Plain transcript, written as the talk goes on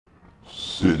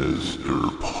Sinister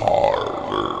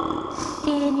Parlor.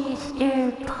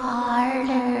 Sinister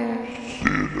Parlor.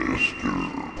 Sinister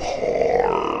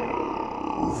Parlor.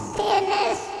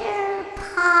 Sinister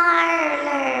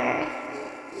Parlor.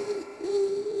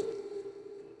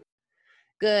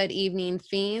 Good evening,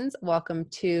 fiends. Welcome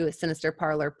to Sinister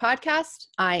Parlor Podcast.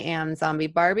 I am Zombie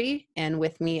Barbie, and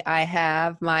with me I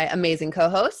have my amazing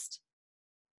co-host.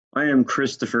 I am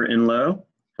Christopher Inlow.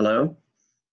 Hello.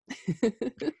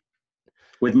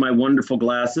 With my wonderful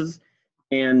glasses.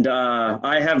 And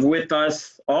I have with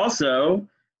us also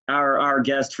our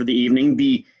guest for the evening,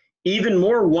 the even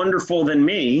more wonderful than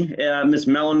me, Miss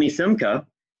Melanie Simca.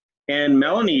 And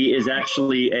Melanie is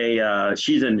actually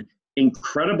she's an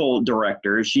incredible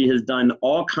director. She has done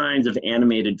all kinds of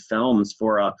animated films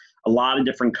for a lot of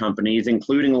different companies,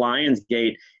 including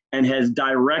Lionsgate, and has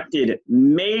directed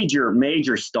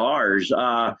major stars,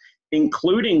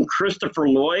 including Christopher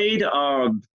Lloyd.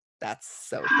 That's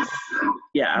so cool.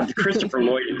 Yeah, Christopher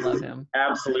Lloyd is Love him.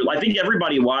 absolutely. I think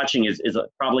everybody watching is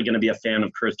probably going to be a fan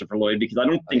of Christopher Lloyd, because I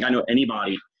don't think I know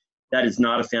anybody that is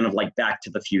not a fan of like Back to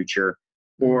the Future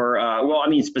or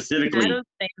specifically. Addams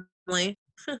Family.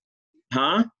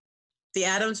 Huh? The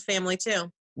Addams Family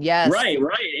too. Yes. Right.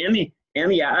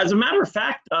 And as a matter of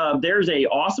fact, there's a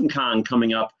Awesome Con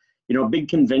coming up. A big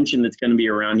convention that's going to be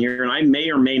around here, and I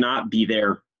may or may not be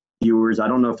there. Viewers, I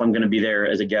don't know if I'm going to be there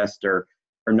as a guest or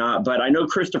not, but I know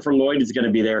Christopher Lloyd is going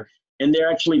to be there, and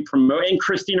they're actually promoting.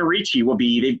 Christina Ricci will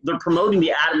be. They're promoting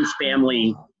the Addams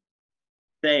Family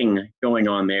thing going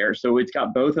on there, so it's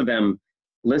got both of them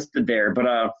listed there.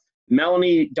 But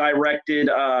Melanie directed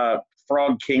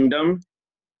Frog Kingdom.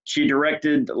 She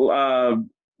directed The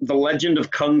Legend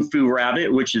of Kung Fu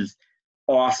Rabbit, which is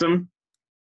awesome.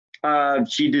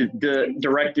 She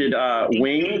directed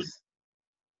Wings,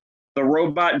 The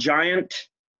Robot Giant.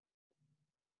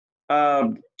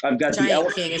 I've got the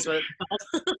Giant King is what it's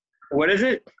called. What is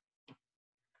it?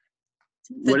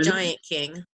 The Giant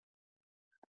King.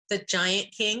 The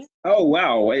Giant King. Oh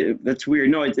wow, that's weird.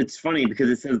 No, it's funny because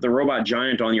it says The Robot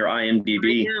Giant on your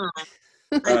IMDb.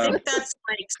 I think that's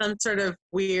like some sort of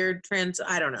weird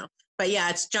I don't know. But yeah,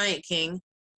 it's Giant King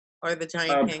or the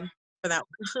Giant King for that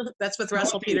one. That's with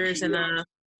Russell Peters and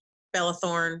Bella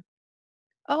Thorne.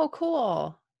 Oh,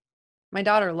 cool. My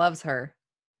daughter loves her.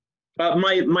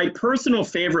 My personal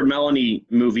favorite Melanie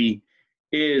movie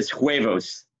is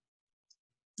Huevos.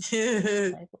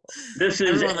 This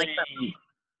is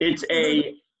it's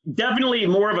a definitely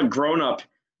more of a grown-up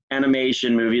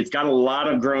animation movie. It's got a lot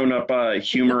of grown-up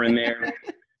humor in there.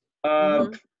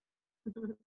 The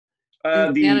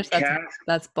Spanish, cast,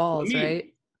 that's balls,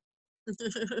 right?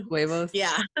 Huevos.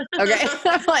 Yeah. Okay.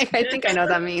 I'm like, I think I know what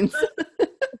that means.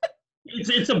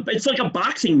 it's like a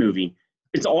boxing movie.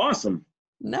 It's awesome.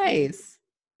 Nice.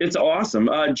 It's awesome.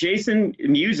 Jason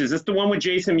Mewes, is this the one with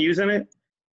Jason Mewes in it?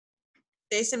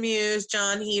 Jason Mewes,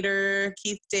 John Heder,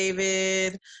 Keith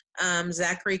David,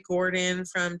 Zachary Gordon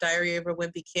from Diary of a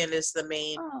Wimpy Kid is the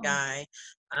main guy.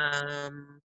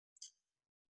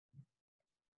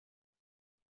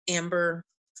 Amber,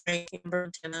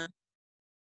 Jenna.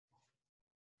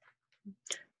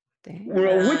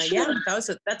 Well,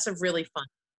 that's a really fun.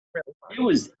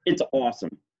 It's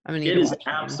awesome. It is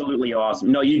absolutely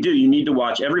awesome. No, you do. You need to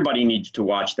watch. Everybody needs to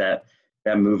watch that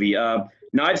movie. Now,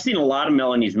 I've seen a lot of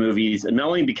Melanie's movies, and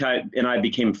Melanie and I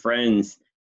became friends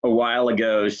a while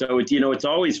ago. So it's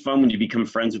always fun when you become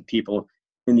friends with people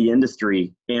in the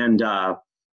industry, and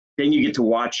then you get to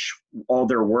watch all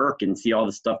their work and see all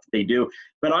the stuff that they do.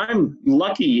 But I'm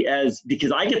lucky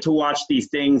because I get to watch these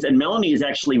things, and Melanie has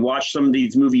actually watched some of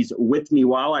these movies with me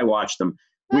while I watch them,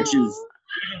 which is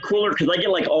even cooler because I get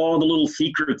like all the little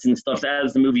secrets and stuff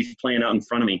as the movie's playing out in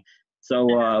front of me. So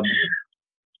I'm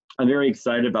very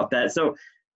excited about that. So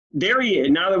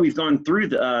now that we've gone through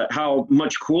how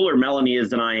much cooler Melanie is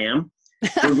than I am,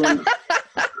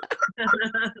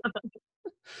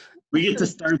 we get to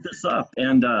start this up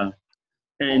and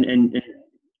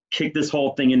kick this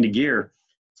whole thing into gear.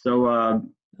 So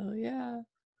yeah.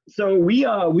 So we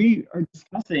are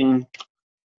discussing.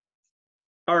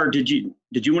 Or did you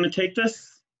want to take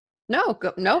this? No,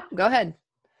 go ahead.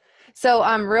 So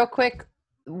real quick,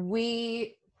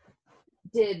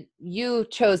 you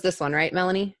chose this one, right,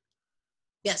 Melanie?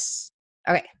 Yes.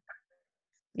 Okay.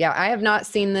 Yeah, I have not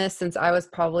seen this since I was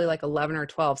probably like 11 or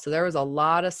 12. So there was a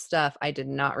lot of stuff I did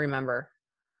not remember.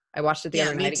 I watched it the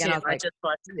other night again. I just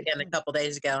watched it again a couple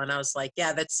days ago, and I was like,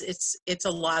 yeah, it's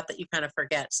a lot that you kind of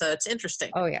forget. So it's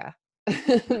interesting. Oh yeah.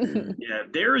 Yeah,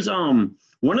 there's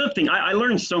one of the things I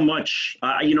learned so much.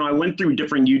 I went through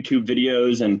different YouTube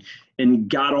videos and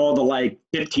got all the like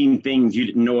 15 things you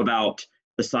didn't know about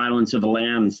The Silence of the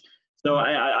Lambs. So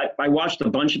I watched a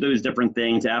bunch of those different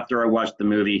things after I watched the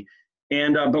movie.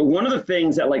 And but one of the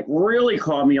things that like really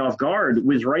caught me off guard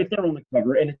was right there on the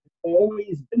cover, and it's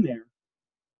always been there.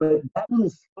 But that little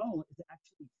skull is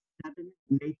actually 7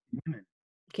 naked women.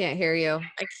 Can't hear you.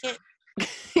 I can't.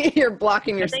 You're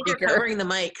blocking your I think speaker. you're covering the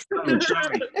mic. Oh,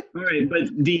 sorry. All right, but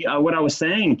the what I was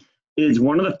saying is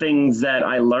one of the things that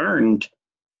I learned,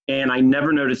 and I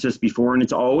never noticed this before, and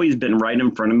it's always been right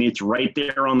in front of me. It's right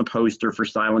there on the poster for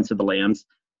Silence of the Lambs,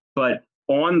 but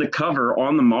on the cover,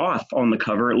 on the moth on the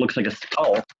cover, it looks like a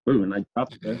skull. Ooh, and I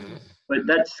dropped it. But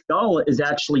that skull is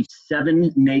actually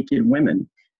 7 naked women.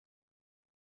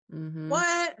 Mhm.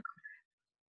 What?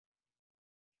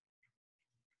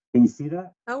 Can you see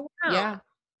that? Oh wow. Yeah.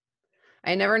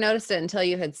 I never noticed it until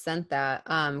you had sent that.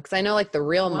 Because I know like the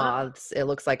real Wow. moths, it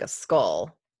looks like a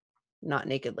skull, not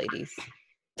naked ladies.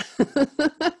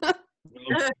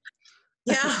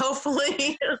 Yeah,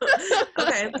 hopefully.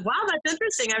 Okay. Wow, that's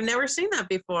interesting. I've never seen that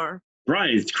before.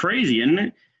 Right, it's crazy, isn't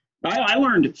it? I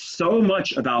learned so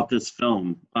much about this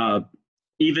film,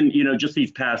 even just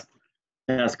these past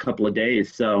couple of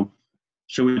days. So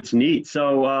it's neat.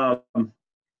 So,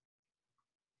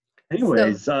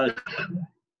 anyways,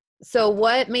 So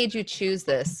what made you choose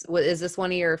this? Is this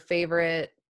one of your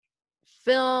favorite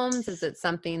films? Is it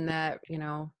something that,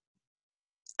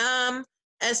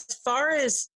 As far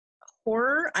as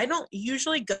horror, I don't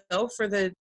usually go for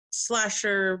the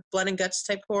slasher blood and guts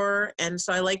type horror, and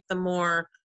so I like the more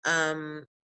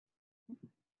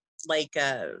like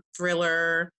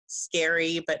thriller,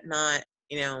 scary, but not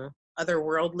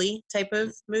otherworldly type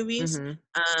of movies.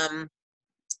 Mhm.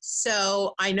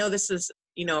 So I know this is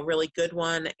a really good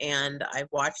one, and I've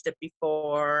watched it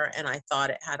before, and I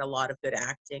thought it had a lot of good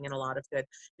acting and a lot of good,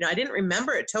 I didn't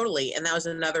remember it totally, and that was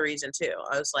another reason too.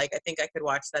 I was like, I think I could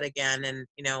watch that again and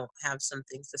have some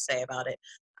things to say about it.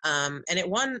 And it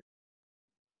won,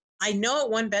 I know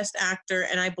it won Best Actor,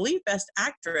 and I believe Best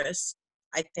Actress,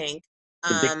 I think.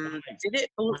 Did it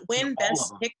win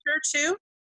Best Picture too?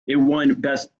 It won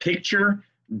Best Picture,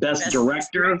 Best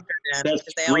Director, then, Best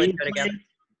because they always go Screenplay, together.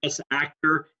 Best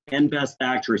Actor, and Best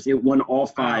Actress. It won all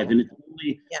 5, Wow. and it's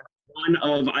only one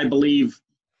of, I believe,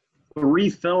 3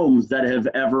 films that have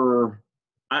ever.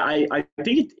 I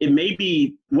think it may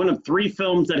be one of 3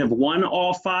 films that have won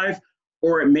all 5,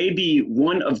 or it may be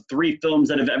one of 3 films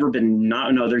that have ever been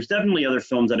no. There's definitely other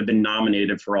films that have been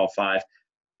nominated for all 5.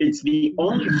 It's the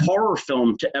only horror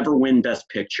film to ever win Best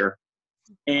Picture,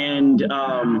 and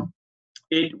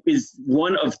it is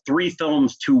one of 3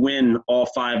 films to win all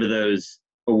 5 of those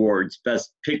awards: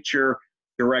 Best Picture,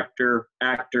 Director,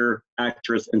 Actor,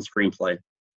 Actress, and Screenplay.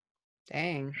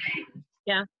 Dang.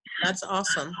 Yeah, that's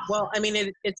awesome. Well, I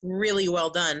mean, it's really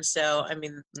well done. So, I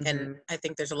mean, and Mhm. I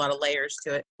think there's a lot of layers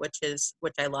to it, which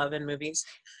I love in movies.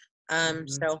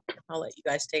 So I'll let you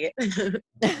guys take it.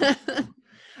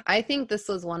 I think this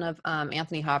was one of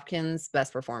Anthony Hopkins'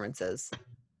 best performances.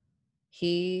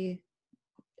 I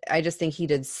just think he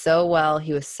did so well.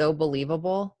 He was so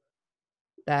believable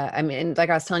that, I mean, like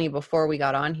I was telling you before we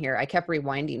got on here, I kept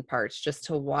rewinding parts just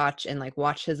to watch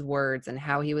his words and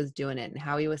how he was doing it and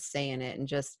how he was saying it, and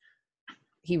just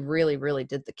he really, really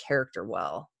did the character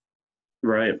well.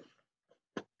 Right.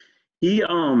 He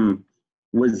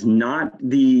was not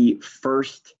the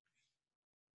first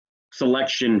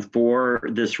selection for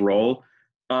this role.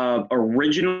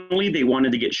 Originally, they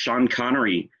wanted to get Sean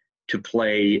Connery to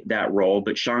play that role,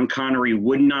 but Sean Connery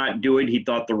would not do it. He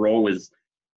thought the role was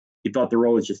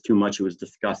just too much. It was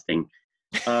disgusting.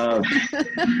 But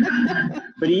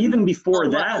even before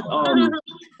that,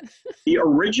 the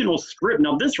original script.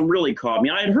 Now, this really caught me.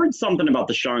 I had heard something about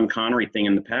the Sean Connery thing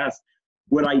in the past.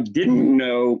 What I didn't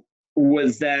know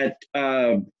was that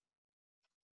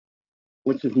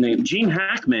what's his name? Gene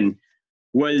Hackman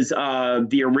was one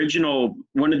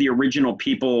of the original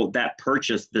people that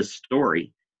purchased this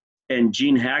story, and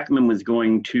Gene Hackman was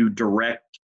going to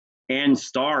direct and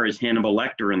star as Hannibal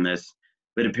Lecter in this.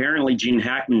 But apparently Gene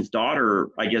Hackman's daughter,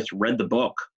 I guess, read the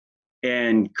book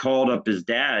and called up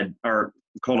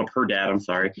her dad, I'm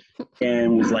sorry,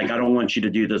 and was like, I don't want you to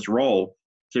do this role.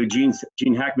 So Gene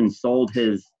Hackman sold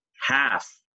his half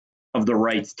of the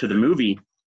rights to the movie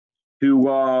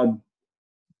to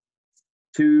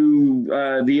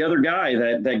the other guy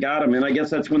that got him. And I guess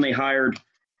that's when they hired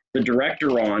the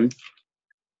director on,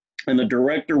 and the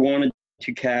director wanted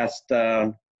to cast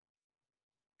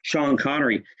Sean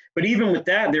Connery. But even with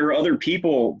that, there were other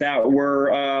people that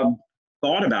were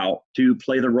thought about to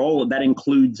play the role. That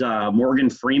includes Morgan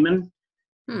Freeman,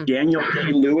 Daniel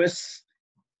Day-Lewis,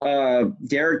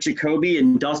 Derek Jacobi,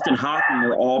 and Dustin Hoffman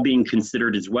were all being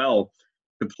considered as well.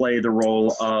 to play the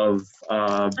role of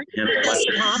Hannibal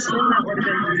Dustin Lecter. Hoffman, that would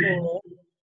have been cool.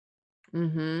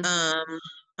 Mm-hmm.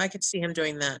 I could see him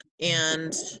doing that.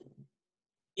 And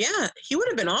yeah, he would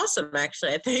have been awesome,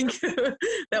 actually, I think.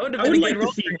 That would have I been would a like good to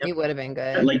role see. for him. He would have been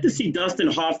I'd good. like to see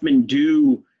Dustin Hoffman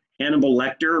do Hannibal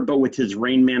Lecter, but with his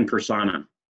Rain Man persona.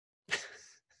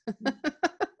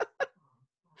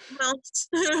 Well,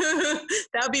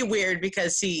 that would be weird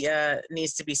because he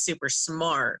needs to be super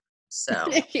smart.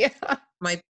 So Yeah.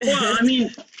 might Well, I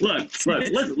mean, look, one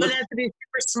let's has to be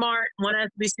super smart, one has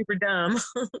to be super dumb.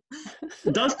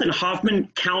 Dustin Hoffman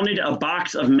counted a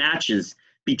box of matches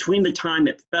between the time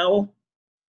it fell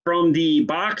from the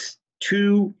box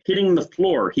to hitting the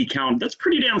floor. He counted. That's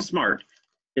pretty damn smart,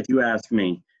 if you ask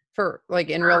me. For like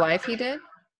in real life, he did.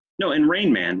 No, in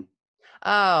Rain Man,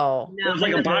 Oh, it was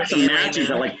like a box of matches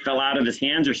that like fell out of his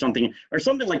hands or something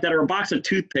like that, or a box of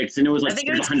toothpicks, and it was I like think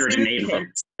it there's was 108 of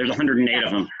them. There's 108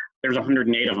 of them. There's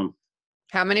 108 of them.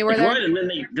 how many were Like, there? what? And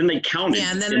then they counted.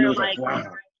 Yeah, and then it they're was like,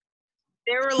 wow.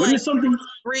 they were Wasn't like it something?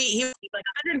 he was like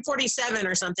 147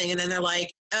 or something, and then they're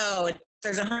like, oh,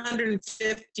 there's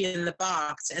 150 in the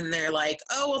box, and they're like,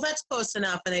 oh, well, that's close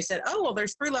enough, and they said, oh, well,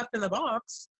 there's 3 left in the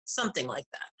box, something like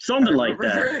that. Something like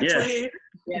that. Yeah.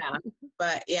 Yeah,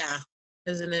 but yeah, it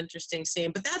was an interesting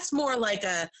scene, but that's more like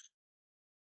a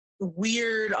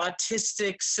weird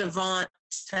autistic savant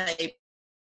type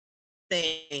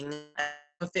thing.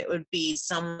 If it would be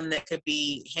someone that could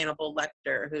be Hannibal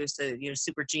Lecter, who's a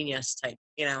super genius type,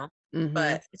 Mhm.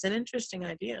 But it's an interesting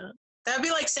idea. That'd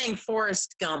be like saying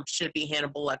Forrest Gump should be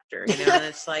Hannibal Lecter, and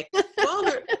it's like,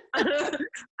 well,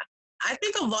 I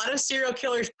think a lot of serial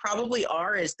killers probably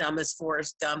are as dumb as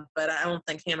Forrest Gump, but I don't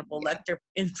think Hannibal Lecter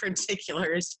in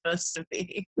particular is supposed to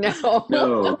be.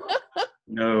 No.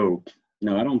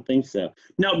 No, I don't think so.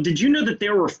 Now, did you know that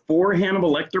there were 4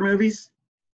 Hannibal Lecter movies?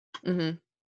 Hmm.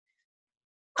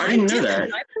 I didn't know that.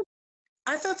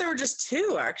 I thought there were just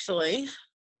 2, actually.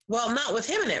 Well, not with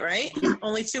him in it, right?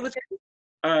 Only 2 with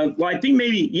him? Well, I think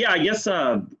maybe, yeah, I guess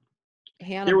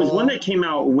Hannibal. there was one that came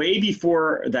out way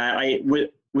before that.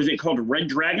 Was it called Red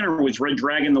Dragon, or was Red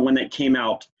Dragon the one that came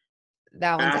out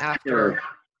That one's after.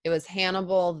 It was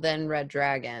Hannibal, then Red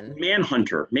Dragon.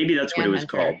 Manhunter? Maybe that's what it was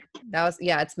called. That was,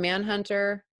 yeah, it's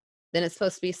Manhunter. Then it's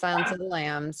supposed to be Silence of the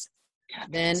Lambs.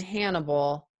 Then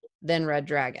Hannibal, then Red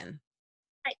Dragon.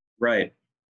 Right.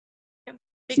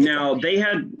 Now, they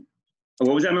had,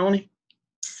 what was that, Melanie?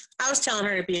 I was telling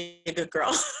her to be a good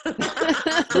girl.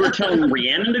 You were telling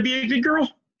Rhiannon to be a good girl?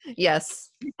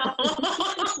 Yes.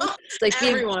 It's like,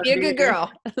 Everyone be a good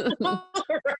girl.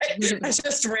 Right. I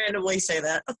just randomly say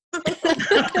that.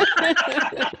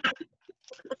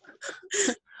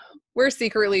 We're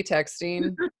secretly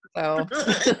texting. So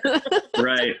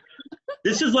Right.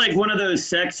 This is like one of those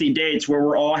sexy dates where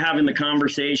we're all having the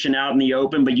conversation out in the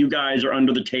open, but you guys are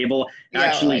under the table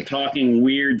actually talking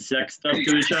weird sex stuff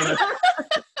to each other.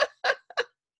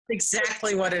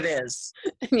 Exactly what it is.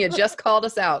 you just called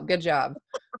us out. Good job.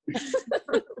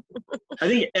 I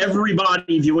think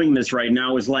everybody viewing this right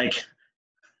now is like,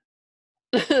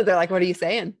 They're like, what are you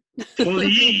saying?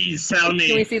 please tell Can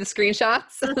we me. see the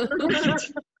screenshots?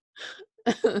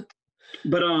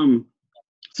 But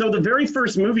so the very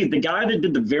first movie, the guy that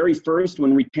did the very first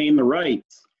one retained the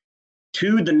rights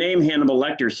to the name Hannibal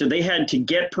Lecter. So they had to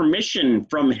get permission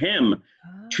from him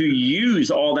to use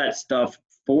all that stuff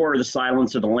for the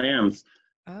Silence of the Lambs,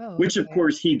 Oh, which of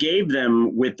course he gave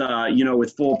them with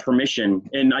with full permission,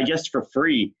 and I guess for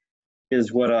free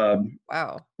is what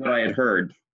wow. I had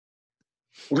heard.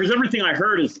 Because everything I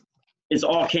heard is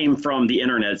all came from the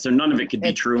internet, so none of it could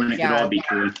be true, and it could all be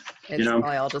true. It's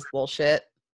probably all just bullshit.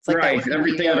 It's like Right, that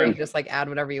everything where you I've- just like add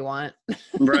whatever you want.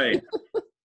 Right.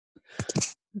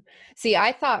 See,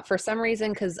 I thought for some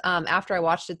reason, because after I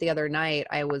watched it the other night,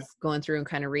 I was going through and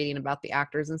kind of reading about the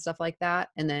actors and stuff like that.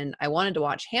 And then I wanted to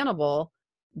watch Hannibal,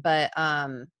 but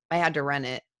I had to rent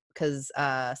it because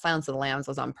Silence of the Lambs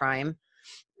was on Prime.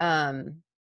 And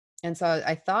so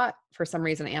I thought for some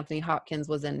reason Anthony Hopkins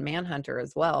was in Manhunter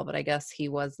as well, but I guess he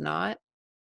was not.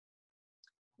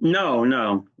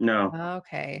 No.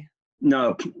 Okay.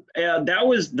 No, that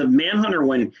was the Manhunter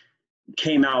one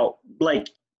came out like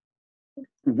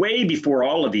way before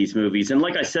all of these movies. And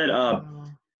like I said,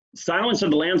 Silence of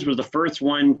the Lambs was the first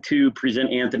one to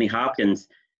present Anthony Hopkins.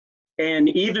 And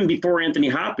even before Anthony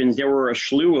Hopkins, there were a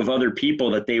slew of other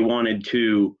people that they wanted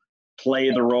to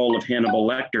play the role of Hannibal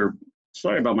Lecter.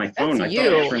 Sorry about my phone. That's I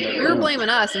thought I you. turned that You're on. blaming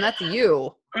us, and that's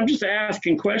you. I'm just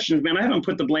asking questions, man. I haven't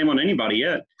put the blame on anybody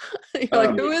yet. You're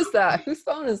like, who is that? Whose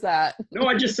phone is that? No,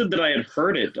 I just said that I had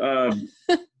heard it.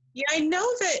 Yeah, I know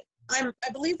that I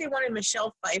believe they wanted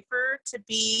Michelle Pfeiffer to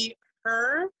be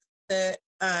her, the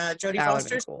Jodie That would've been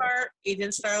Foster's cool. part,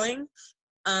 Agent Starling.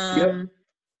 Yep.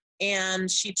 And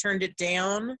she turned it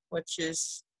down, which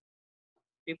is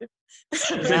stupid.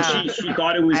 Yeah. She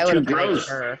thought it was I would too have liked gross.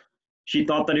 her. She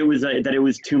thought that it was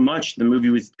too much. The movie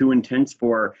was too intense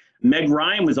for her. Meg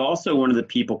Ryan was also one of the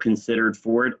people considered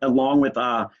for it, along with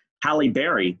Halle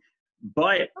Berry.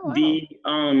 But Oh,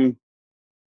 wow.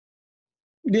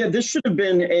 this should have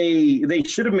been they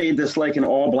should have made this like an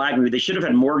all black movie. They should have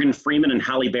had Morgan Freeman and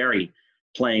Halle Berry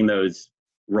playing those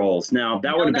roles. Now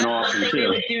that would have been awesome That's what too. they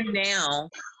would do now.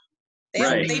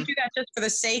 Right. They do that just for the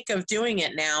sake of doing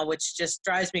it now, which just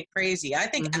drives me crazy. I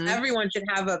think Mhm. everyone should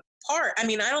have a part. I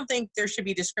mean, I don't think there should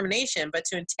be discrimination, but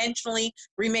to intentionally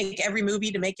remake every movie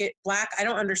to make it black, I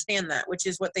don't understand that, which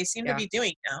is what they seem to Yeah. be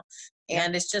doing now. Yeah.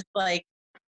 And it's just like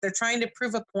they're trying to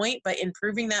prove a point, but in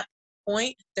proving that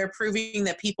point, they're proving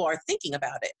that people are thinking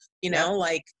about it, you Yeah. know,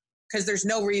 like, because there's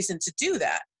no reason to do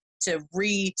that, to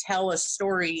retell a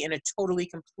story in a totally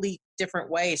complete different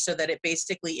way so that it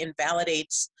basically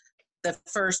invalidates the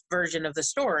first version of the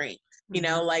story, you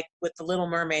know, like with the Little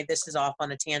Mermaid. This is off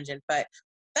on a tangent, but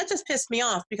that just pissed me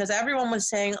off because everyone was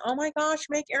saying, oh my gosh,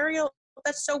 make Ariel,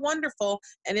 that's so wonderful.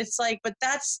 And it's like, but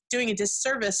that's doing a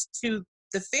disservice to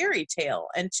the fairy tale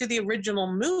and to the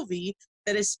original movie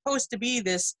that is supposed to be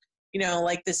this, you know,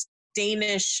 like this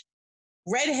Danish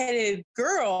redheaded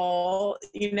girl,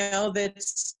 you know,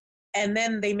 and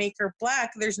then they make her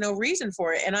black. There's no reason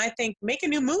for it. And I think make a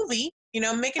new movie, you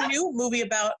know, make a new movie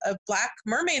about a black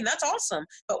mermaid. That's awesome.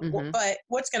 But but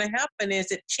what's going to happen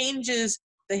is it changes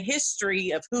the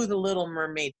history of who the Little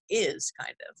Mermaid is,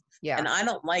 kind of. Yeah. And I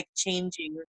don't like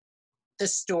changing the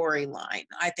storyline.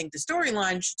 I think the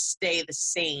storyline should stay the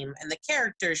same, and the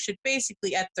characters should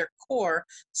basically, at their core,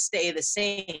 stay the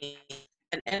same.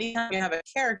 And anytime you have a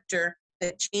character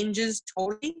that changes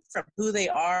totally from who they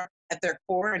are at their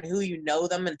core and who you know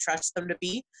them and trust them to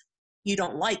be, you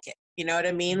don't like it. You know what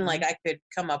I mean? Like, I could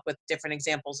come up with different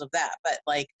examples of that, but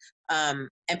like, and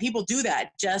people do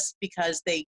that just because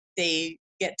they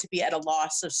get to be at a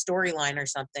loss of storyline or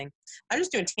something. I'm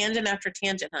just doing tangent after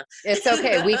tangent, huh? It's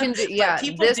okay. We can do, yeah,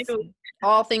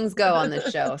 all things go on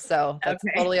this show. So that's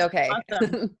totally okay.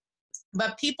 Awesome.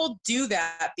 But people do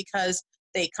that because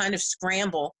they kind of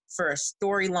scramble for a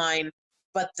storyline,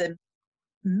 but the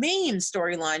main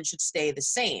storyline should stay the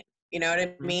same. You know what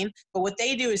I mean? But what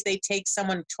they do is they take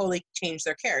someone, totally change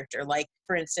their character. Like,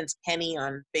 for instance, Penny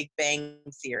on Big Bang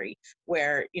Theory,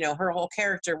 where, you know, her whole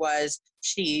character was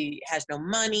she has no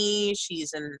money.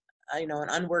 She's an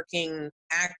unworking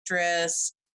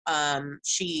actress.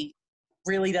 She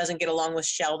really doesn't get along with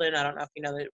Sheldon. I don't know if you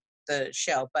know the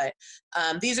show, but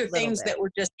these are things that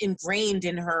were just ingrained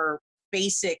in her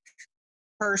basic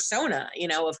persona, you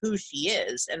know, of who she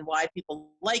is and why people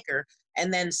like her.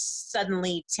 And then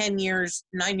suddenly 9 years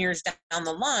down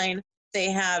the line,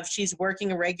 she's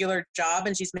working a regular job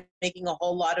and she's making a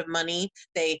whole lot of money.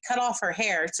 They cut off her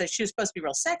hair. So she was supposed to be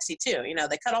real sexy too. You know,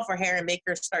 they cut off her hair and make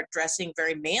her start dressing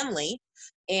very manly.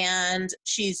 And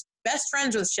she's best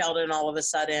friends with Sheldon all of a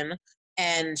sudden.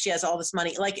 And she has all this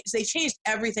money. Like, they changed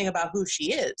everything about who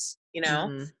she is, you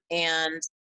know, and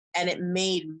it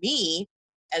made me,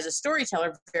 as a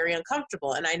storyteller, very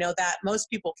uncomfortable. And I know that most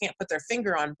people can't put their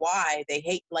finger on why they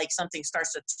hate, like, something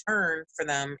starts to turn for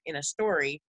them in a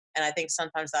story. And I think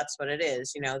sometimes that's what it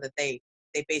is, you know, that they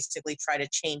basically try to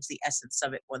change the essence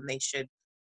of it when they should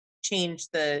change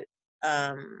the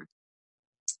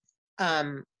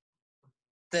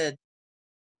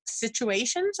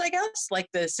situations, I guess, like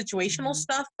the situational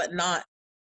stuff, but not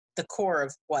the core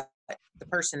of what the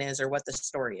person is or what the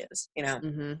story is, you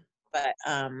know. But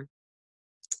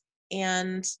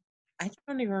and I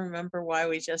don't even remember why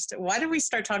did we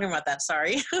start talking about that?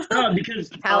 Sorry. Because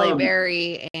Halle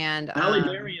Berry and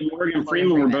Morgan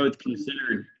Freeman were both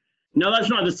considered. No, that's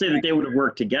not to say that they would have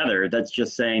worked together. That's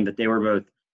just saying that they were both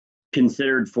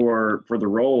considered for the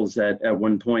roles at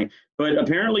one point. But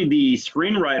apparently the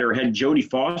screenwriter had Jodie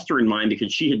Foster in mind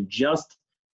because she had just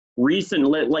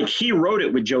recently, like, he wrote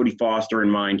it with Jodie Foster in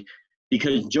mind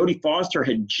because Jodie Foster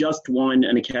had just won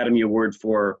an Academy Award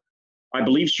for, I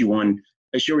believe she won.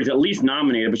 She was at least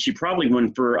nominated, but she probably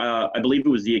won for, I believe it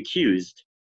was The Accused.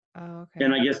 Oh, okay.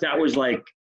 And I guess that was like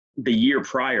the year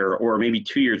prior or maybe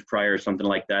 2 years prior or something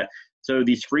like that. So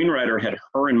the screenwriter had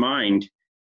her in mind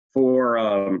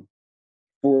for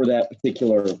that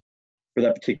particular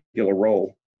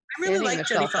role. I really like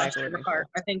Jodie Foster in the part.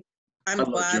 I think I'm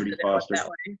glad that it worked that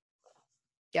way.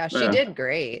 Yeah, she did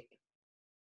great.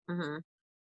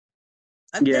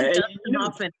 I think Dustin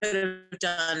Hoffman could have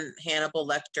done Hannibal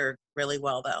Lecter really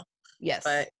well, though. Yes.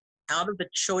 But out of the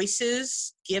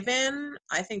choices given,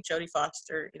 I think Jodie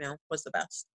Foster, you know, was the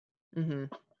best. Mm-hmm.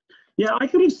 Yeah, I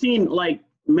could have seen like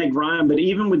Meg Ryan, but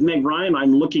even with Meg Ryan,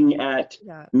 I'm looking at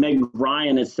Yeah. Meg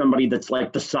Ryan as somebody that's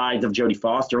like the size of Jodie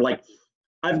Foster. Like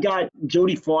I've got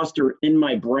Jodie Foster in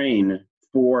my brain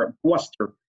for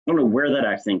Foster. I don't know where that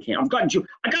accent came. I got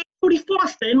Jodie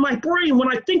Foster in my brain when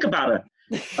I think about her.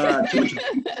 Too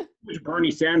much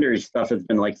Bernie Sanders stuff has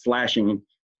been like flashing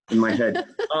in my head.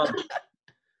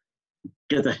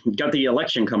 Got the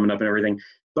election coming up and everything.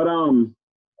 But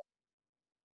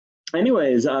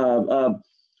anyways,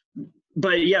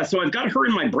 but yeah, so I've got her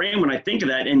in my brain when I think of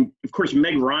that. And of course,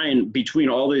 Meg Ryan, between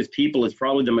all those people, is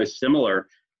probably the most similar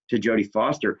to Jodie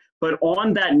Foster. But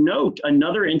on that note,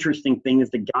 another interesting thing is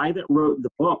the guy that wrote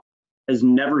the book has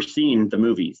never seen the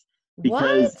movies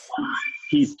because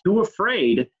he's too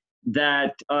afraid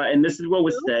that, and this is what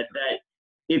was said, that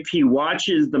if he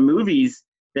watches the movies,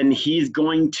 then he's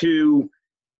going to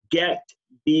get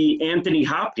the Anthony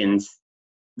Hopkins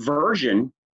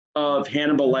version of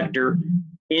Hannibal Lecter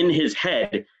in his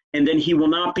head, and then he will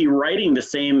not be writing the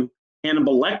same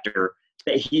Hannibal Lecter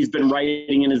that he's been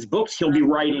writing in his books. He'll be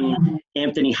writing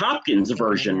Anthony Hopkins'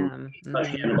 version of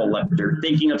Hannibal Lecter,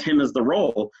 thinking of him as the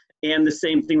role. And the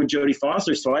same thing with Jodie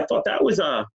Foster. So I thought that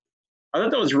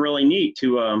was really neat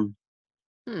to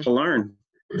learn.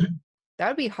 That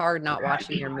would be hard not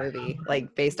watching your movie,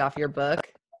 like based off your book.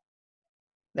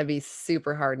 That'd be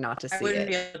super hard not to see it.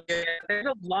 Be able to do it. There's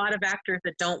a lot of actors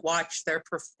that don't watch their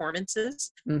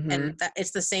performances, and it's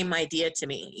the same idea to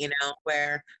me, you know,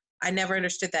 where I never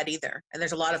understood that either. And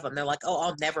there's a lot of them. They're like, "Oh,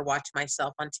 I'll never watch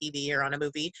myself on TV or on a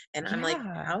movie," and I'm like,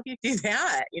 "How do you do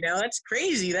that? You know, that's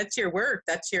crazy. That's your work.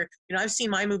 That's your, you know, I've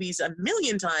seen my movies a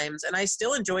million times, and I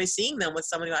still enjoy seeing them with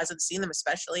someone who hasn't seen them,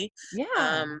 especially.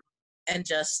 And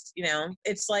just, you know,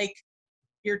 it's like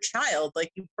your child, like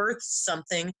you birth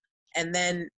something, and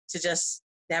then to just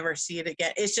never see it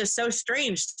again. It's just so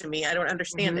strange to me. I don't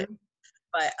understand it.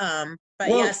 But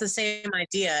yeah, it's the same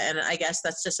idea. And I guess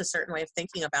that's just a certain way of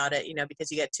thinking about it, you know, because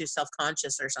you get too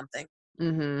self-conscious or something.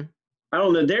 I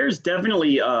don't know. There's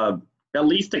definitely at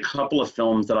least a couple of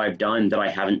films that I've done that I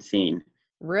haven't seen.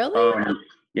 Really?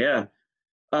 Yeah.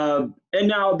 And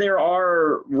now there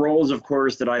are roles, of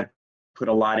course, that I've put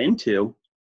a lot into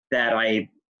that I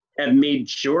have made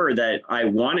sure that I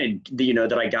wanted, you know,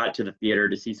 that I got to the theater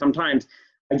to see. Sometimes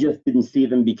I just didn't see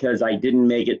them because I didn't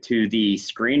make it to the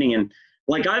screening. And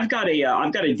like I've got a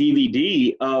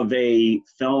DVD of a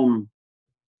film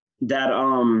that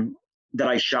that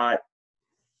I shot.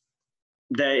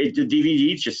 The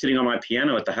DVD is just sitting on my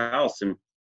piano at the house, and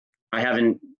I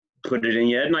haven't put it in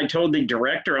yet. And I told the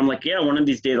director, I'm like, yeah, one of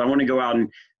these days I want to go out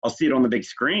and I'll see it on the big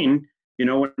screen, you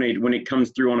know, when it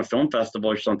comes through on a film festival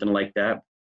or something like that.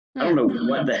 I don't know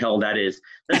what the hell that is.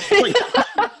 That's like,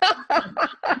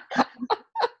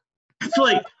 it's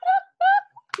like,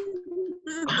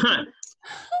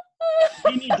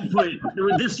 we need to put,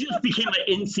 this just became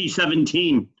an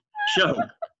NC-17 show.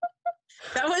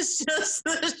 That was just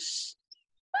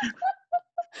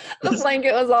the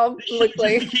blanket was all looked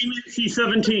like. This became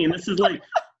NC-17. This is like,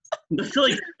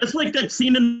 it's like that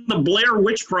scene in the Blair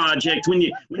Witch Project when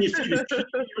you see the kid,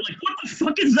 you're like, what the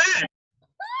fuck is that?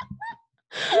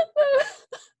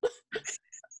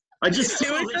 I just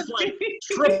saw this like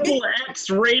triple X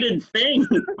rated thing.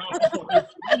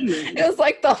 It was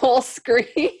like the whole screen.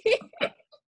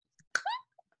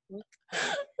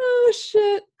 Oh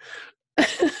shit.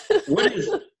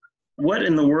 What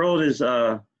in the world is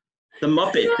the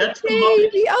Muppet? That's the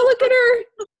Muppet. Oh, look at her.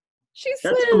 She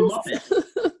That's swims. the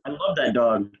Muppet. I love that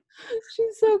dog.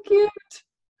 She's so cute.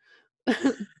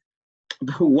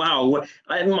 Wow,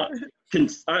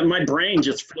 my brain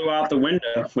just flew out the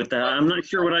window with that. I'm not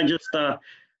sure what I just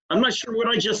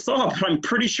saw, but I'm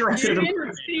pretty sure I could have. You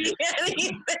didn't see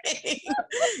anything.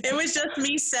 It was just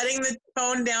me setting the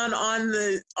phone down on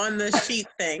the sheet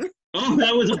thing. Oh,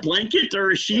 that was a blanket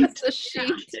or a sheet? It's a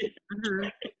sheet.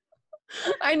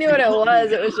 I knew what it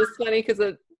was. It was just funny because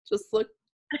it just looked.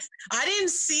 I didn't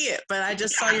see it, but I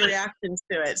just saw your reactions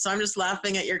to it. So I'm just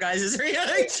laughing at your guys'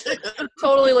 reaction.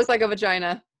 Totally looked like a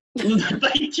vagina.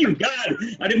 Thank you, God.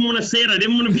 I didn't want to say it. I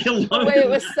didn't want to be alone. The way it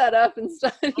was set up and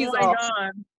stuff. He's oh my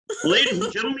God. Ladies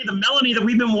and gentlemen, the Melanie that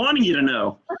we've been wanting you to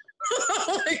know.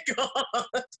 Oh my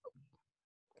God.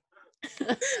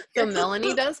 So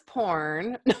Melanie does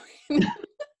porn.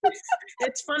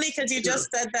 It's funny because you just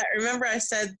said that. Remember I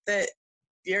said that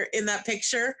you're in that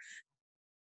picture?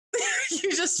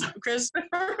 You just,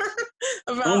 Christopher,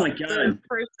 about oh my God. The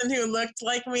person who looked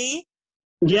like me.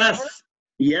 Yes.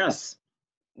 Yes.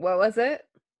 What was it?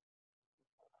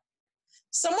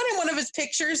 Someone in one of his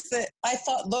pictures that I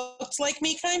thought looked like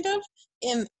me, kind of.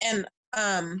 And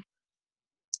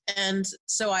And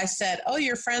so I said, "Oh,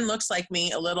 your friend looks like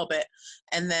me a little bit."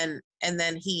 And then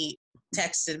he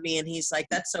texted me and he's like,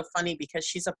 "That's so funny because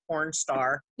she's a porn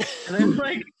star." And I'm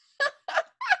like,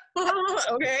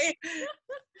 okay.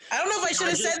 I don't know if I should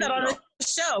have said that on the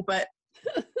show, but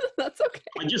That's okay.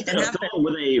 I just did a film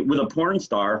with a porn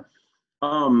star.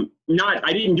 I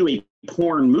didn't do a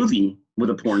porn movie with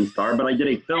a porn star, but I did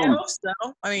a I film. hope so.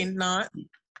 I mean, not.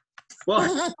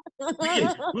 Well, we'll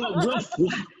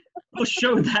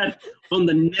show that on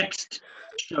the next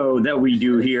show that we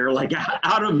do here. Like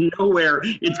out of nowhere,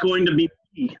 it's going to be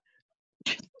me.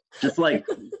 Just like.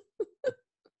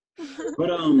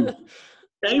 But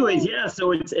anyways, yeah.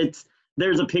 So it's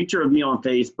there's a picture of me on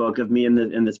Facebook of me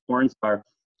in this porn star,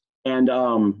 and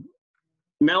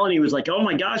Melanie was like, "Oh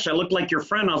my gosh, I look like your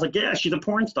friend." I was like, "Yeah, she's a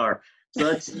porn star."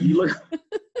 So that's you look.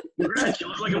 Congrats, you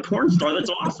look like a porn star.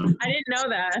 That's awesome. I didn't know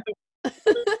that.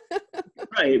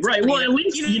 Right. Well, at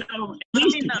least you look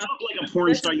like a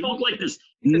porn star. You look like this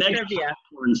mega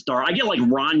porn star. I get like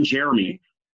Ron Jeremy.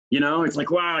 It's like,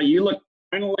 wow, you look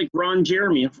kind of like Ron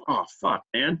Jeremy. Oh fuck,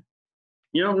 man.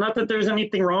 Not that there's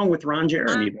anything wrong with Ron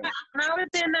Jeremy. When I was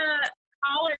in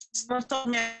college, someone told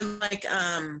me like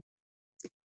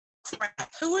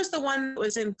crap. Who was the one that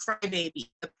was in Crybaby?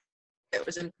 That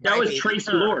was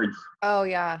Tracy Lords. Oh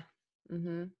yeah.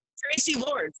 Mm-hmm. Tracy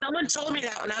Lords. Someone told me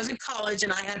that when I was in college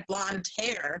and I had blonde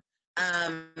hair,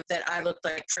 that I looked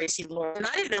like Tracy Lords, and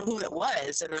I didn't know who it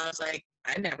was, and I was like,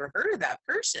 I never heard of that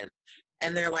person.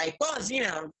 And they're like, well, it's,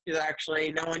 she's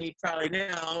actually no one you'd probably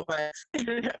know, but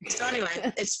so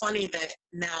anyway, it's funny that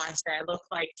now I say I look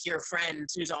like your friend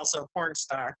who's also a porn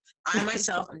star. I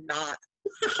myself am not.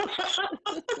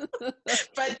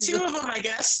 But two of them, I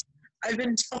guess, I've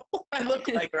been told I look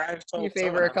like her. I've told you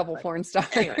favor a couple porn stars.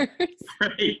 Anyway.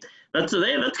 Right. That's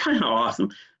kind of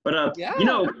awesome. But yeah.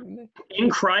 In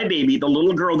Crybaby, the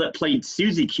little girl that played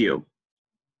Susie Q.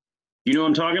 You know what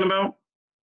I'm talking about?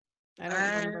 I don't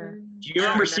remember. Do you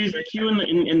remember Susie Q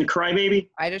in the Crybaby?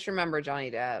 I just remember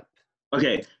Johnny Depp.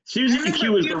 Okay, Susie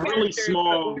Q was the really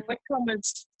small.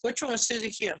 Which one was Susie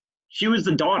Q? She was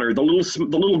the daughter, the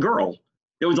little girl.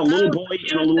 There was a little boy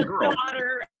and a little girl. The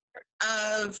daughter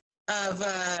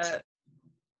of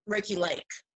Ricky Lake.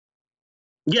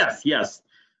 Yes.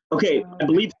 Okay, I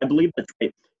believe that's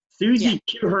right. Susie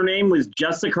Q, her name was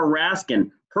Jessica Raskin.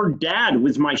 Her dad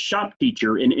was my shop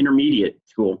teacher in intermediate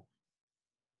school.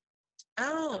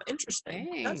 Oh,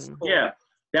 interesting. That's cool. Yeah,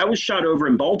 that was shot over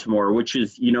in Baltimore, which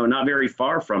is, not very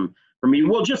far from me.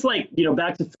 Well, just like,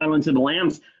 back to Silence of the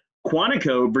Lambs,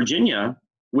 Quantico, Virginia,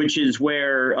 which is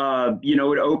where,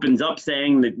 it opens up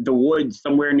saying that the woods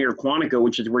somewhere near Quantico,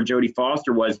 which is where Jodie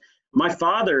Foster was. My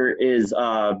father is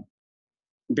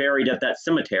buried at that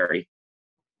cemetery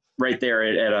right there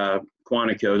at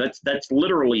Quantico. That's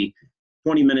literally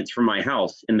 20 minutes from my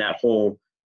house in that whole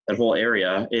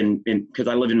area because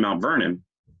I live in Mount Vernon.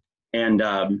 And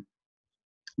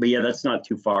but yeah, that's not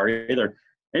too far either.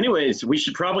 Anyways, we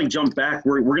should probably jump back.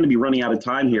 We're going to be running out of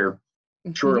time here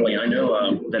shortly. I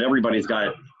know that everybody's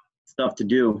got stuff to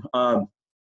do.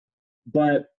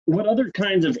 But what other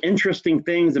kinds of interesting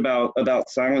things about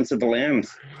Silence of the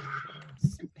Lambs?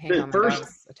 Hang on, my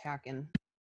dog's attacking.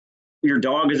 Your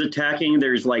dog is attacking.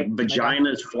 There's like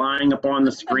vaginas flying up on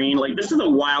the screen. Like, this is a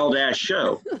wild ass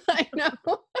show. I know.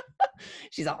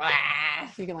 She's all,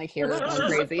 ah! You can like hear her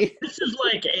going crazy. This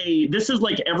is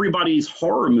like everybody's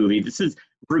horror movie. This is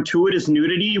gratuitous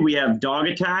nudity. We have dog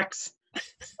attacks.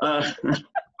 Okay,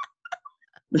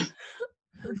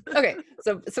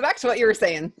 so back to what you were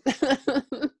saying.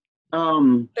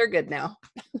 They're good now.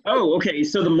 Oh, okay.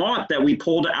 So the moth that we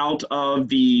pulled out of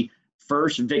the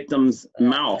first victim's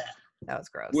mouth. That was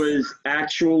gross. Was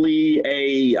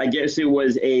actually I guess it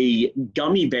was a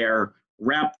gummy bear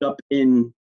wrapped up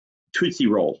in Tootsie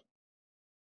Roll.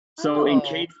 So in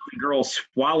case the girl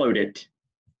swallowed it,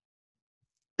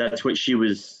 that's what she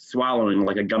was swallowing,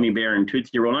 like a gummy bear and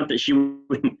Tootsie Roll. Not that she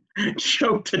wouldn't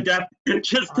choke to death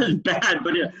just as bad,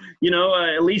 but at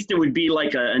least it would be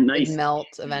like a nice it'd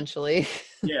melt eventually.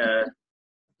 Yeah.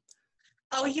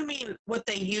 Oh, you mean what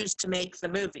they used to make the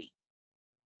movie?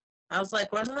 I was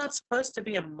like, wasn't that supposed to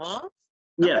be a moth?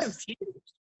 Yes. I'm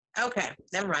confused. Okay,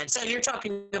 never mind. So you're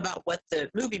talking about what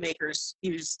the movie makers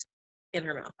used in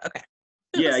her mouth. Okay.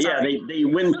 Yeah, yeah. They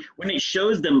when it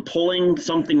shows them pulling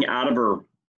something out of her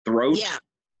throat. Yeah.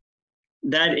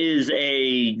 That is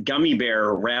a gummy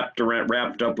bear wrapped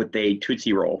up with a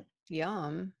Tootsie Roll.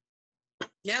 Yum.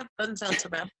 Yeah, doesn't sound so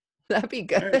bad. That'd be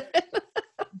good.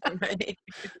 Right.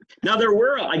 Now there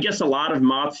were, I guess, a lot of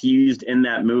moths used in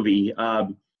that movie.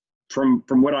 From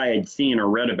what I had seen or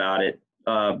read about it,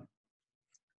 but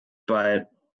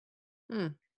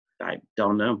I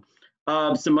don't know.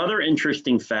 Some other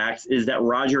interesting facts is that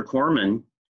Roger Corman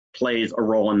plays a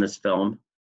role in this film.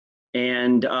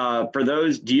 And for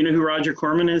those, do you know who Roger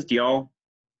Corman is? Do y'all?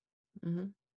 Mm-hmm.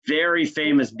 Very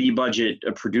famous B-budget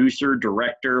producer,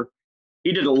 director.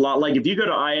 He did a lot. Like if you go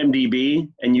to IMDb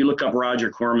and you look up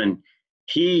Roger Corman,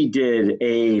 he did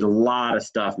a lot of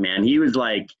stuff, man. He was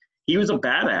a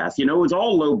badass. You know, it was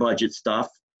all low budget stuff.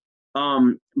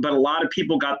 But a lot of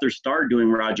people got their start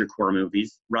doing Roger Corman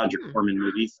movies.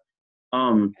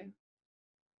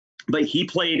 But he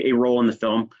played a role in the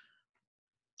film.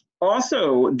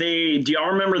 Also, do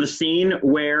y'all remember the scene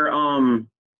where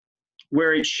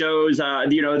it shows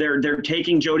they're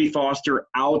taking Jodie Foster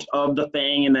out of the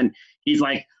thing, and then he's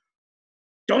like,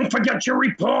 "Don't forget your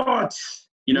reports."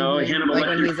 You know, Hannibal like Lecter.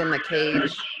 when he's in the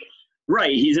cage.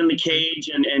 Right, he's in the cage,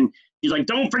 and he's like,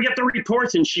 "Don't forget the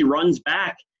reports," and she runs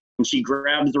back and she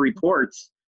grabs the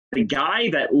reports. The guy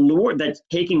that's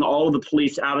taking all of the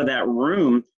police out of that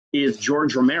room is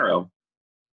George Romero.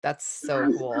 That's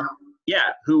so cool.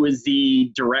 Yeah, who is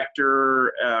the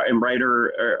director and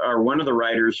writer, or one of the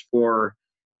writers for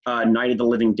Night of the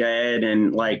Living Dead,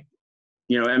 and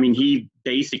he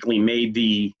basically made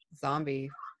the zombie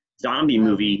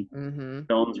movie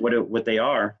films what they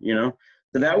are, you know.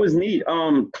 So that was neat.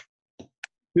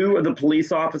 Who are the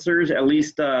police officers? At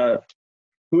least who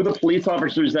are the police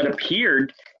officers that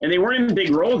appeared? And they weren't in big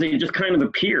roles; they just kind of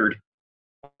appeared.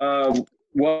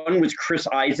 One was Chris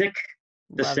Isaac,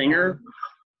 the singer.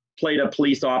 Played a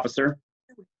police officer,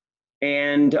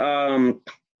 and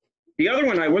the other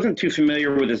one I wasn't too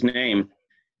familiar with his name,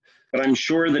 but I'm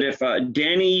sure that if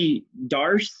Danny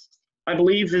Darst, I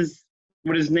believe is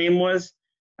what his name was.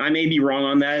 I may be wrong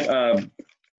on that,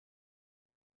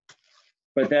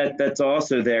 but that's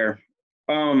also there.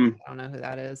 I don't know who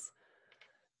that is.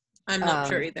 I'm not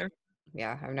sure either.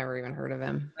 Yeah, I've never even heard of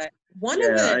him. But one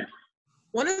of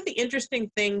the interesting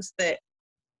things that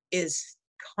is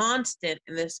constant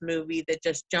in this movie that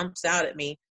just jumps out at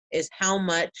me is how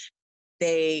much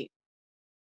they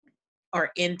are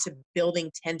into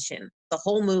building tension. The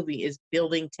whole movie is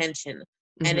building tension.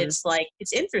 And it's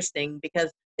interesting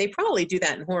because they probably do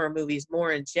that in horror movies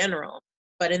more in general.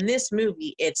 But in this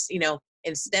movie, it's,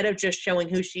 instead of just showing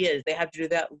who she is, they have to do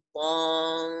that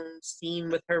long scene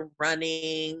with her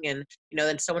running, and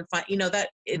then someone that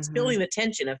it's building the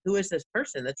tension of who is this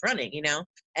person that's running,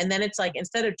 and then it's like,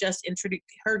 instead of just introducing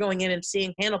her going in and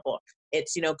seeing Hannibal,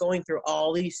 it's going through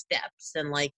all these steps and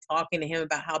like talking to him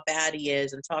about how bad he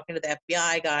is, and talking to the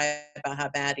FBI guy about how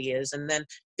bad he is, and then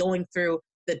going through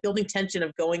the building tension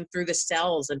of going through the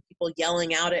cells and people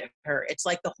yelling out at her. It's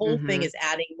like the whole thing is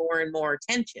adding more and more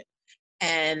tension.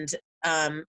 And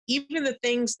even the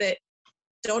things that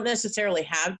don't necessarily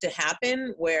have to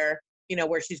happen, where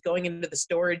she's going into the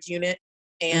storage unit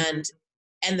and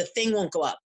the thing won't go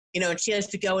up, and she has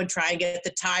to go and try and get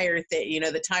the tire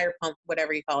the tire pump,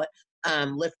 whatever you call it,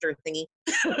 lifter thingy,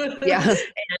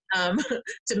 and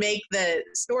to make the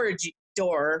storage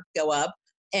door go up,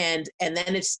 and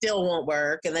then it still won't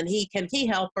work, and then he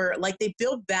help her? Like, they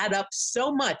build that up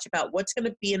so much about what's going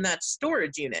to be in that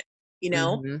storage unit,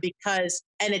 because,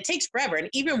 and it takes forever. And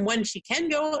even when she can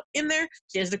go in there,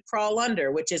 she has to crawl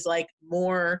under, which is like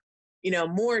more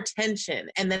tension.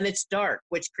 And then it's dark,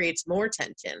 which creates more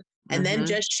tension. And then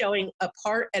just showing a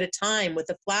part at a time with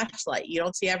a flashlight. You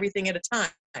don't see everything at a time.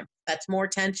 That's more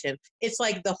tension. It's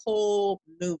like the whole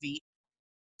movie,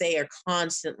 they are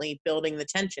constantly building the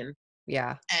tension.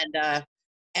 Yeah.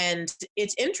 And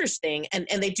it's interesting, and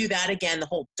they do that again, the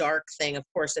whole dark thing, of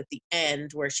course, at the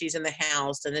end, where she's in the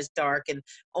house and it's dark and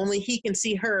only he can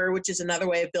see her, which is another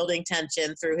way of building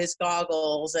tension through his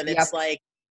goggles. And it's like,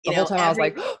 the whole time I was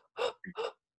like,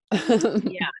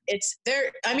 yeah,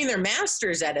 they're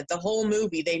masters at it. The whole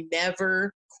movie, they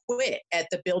never quit at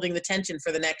the building the tension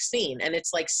for the next scene. And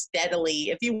it's like steadily,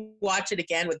 if you watch it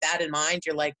again with that in mind,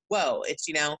 you're like, whoa, it's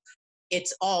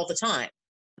it's all the time.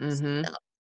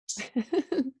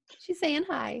 She's saying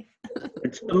hi.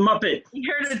 It's the Muppet.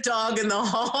 You heard a dog in the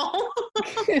hall.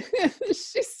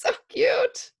 She's so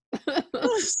cute.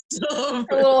 So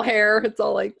her little hair, it's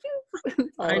all like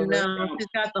I know. She's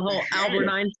got the whole Albert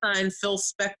Einstein, Phil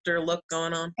Spector look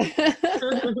going on.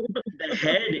 The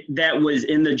head that was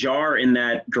in the jar in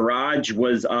that garage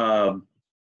was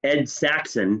Ed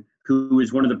Saxon, who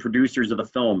is one of the producers of the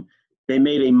film. They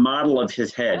made a model of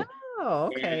his head. Oh,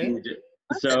 okay. And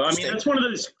so, I mean, that's one of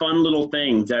those fun little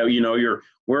things that, you're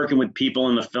working with people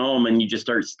in the film and you just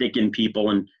start sticking people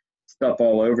and stuff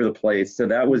all over the place. So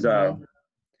that was,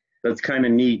 that's kind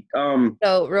of neat.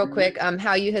 So real quick,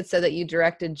 how you had said that you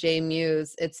directed Jay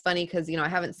Muse. It's funny because, I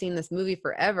haven't seen this movie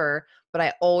forever, but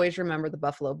I always remember the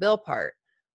Buffalo Bill part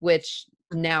which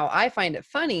now I find it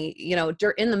funny. You know,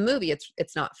 in the movie,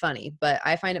 it's not funny, but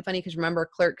I find it funny because remember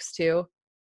Clerks 2,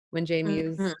 when Jamie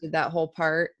Hughes did that whole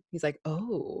part, he's like,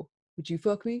 "Oh, would you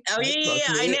fuck me?" Oh I'd yeah,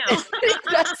 fuck I me." know.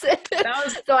 That's it. That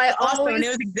was So I awesome. always And it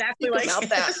was exactly think like about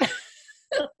that.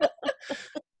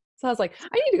 So I was like,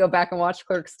 I need to go back and watch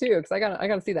Clerks 2 because I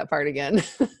gotta see that part again.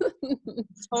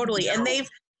 Totally. And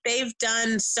they've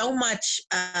done so much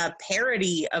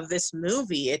parody of this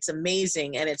movie. It's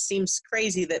amazing, and it seems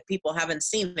crazy that people haven't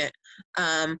seen it.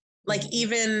 Like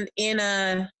even in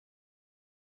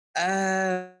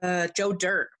Joe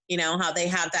Dirt, you know, how they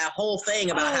have that whole thing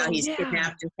about how he's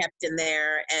kidnapped and kept in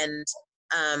there, and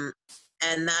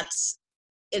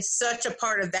it's such a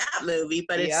part of that movie,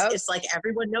 but it's like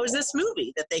everyone knows this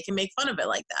movie, that they can make fun of it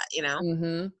like that, you know.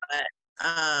 Mm-hmm. But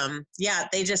yeah,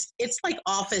 it's like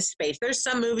Office Space. There's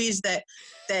some movies that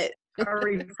are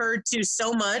referred to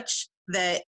so much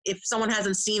that if someone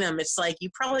hasn't seen them, it's like you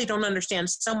probably don't understand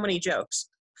so many jokes.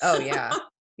 Oh yeah.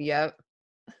 Yep.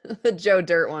 The Joe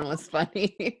Dirt one was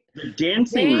funny. The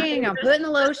dancing. Dang, I'm putting the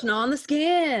lotion on the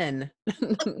skin.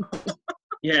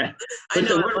 Yeah. I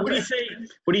know. What do you say?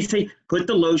 What do you say? Put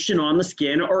the lotion on the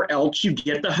skin, or else you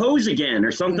get the hose again,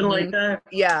 or something like that.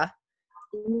 Yeah.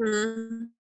 Mm-hmm.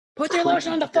 Put your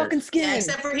lotion on the fucking skin. Yeah,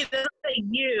 except for he doesn't say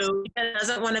you. He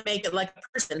doesn't want to make it like a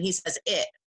person. He says it.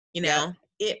 You know,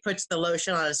 it puts the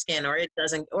lotion on his skin, or it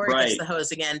doesn't, or it gets the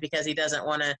hose again because he doesn't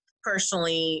want to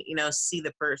personally, you know, see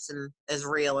the person as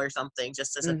real or something,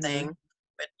 just as a thing.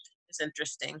 But it's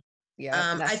interesting.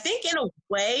 Yeah. I think in a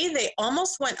way they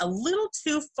almost went a little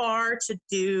too far to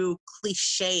do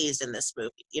cliches in this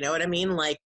movie. You know what I mean?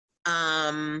 Like,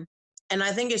 and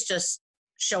I think it's just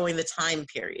showing the time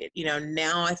period. You know,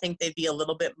 now I think they'd be a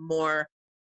little bit more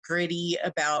gritty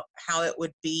about how it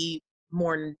would be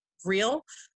more real.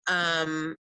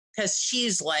 Because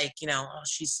she's like, you know,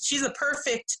 she's the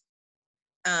perfect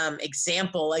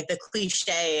example, like the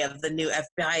cliche of the new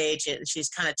FBI agent. And she's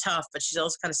kind of tough, but she's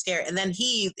also kind of scary. And then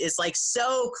he is like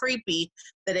so creepy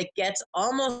that it gets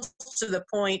almost to the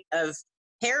point of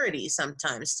parody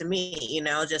sometimes to me, you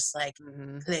know, just like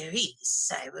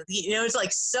Clarice, you know, it's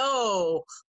like so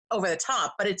over the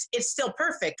top, but it's still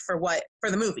perfect for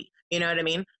the movie, you know what I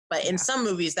mean? But in some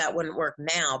movies that wouldn't work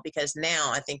now, because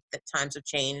now I think that times have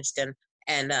changed,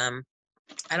 and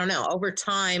I don't know, over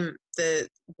time the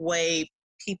way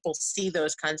people see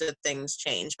those kinds of things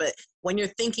change. But when you're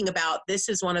thinking about, this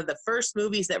is one of the first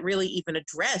movies that really even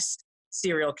addressed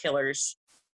serial killers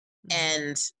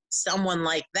and someone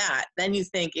like that, then you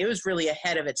think it was really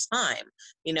ahead of its time,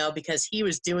 you know, because he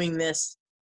was doing this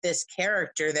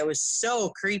character that was so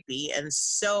creepy and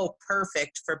so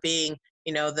perfect for being,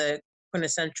 you know, the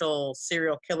quintessential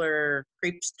serial killer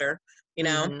creepster, you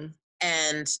know.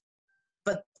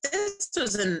 But this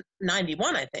was in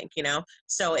 91, I think, you know,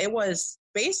 so it was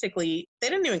basically, they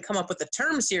didn't even come up with the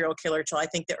term serial killer till I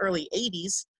think the early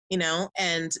 80s, you know,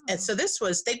 and so this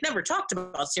was, they'd never talked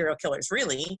about serial killers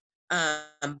really.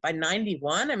 By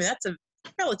 91, I mean, that's a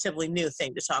relatively new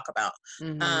thing to talk about.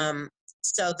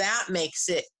 So that makes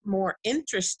it more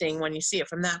interesting when you see it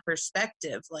from that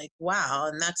perspective, like, wow,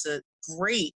 and that's a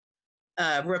great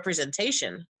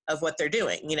representation of what they're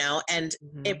doing, you know. And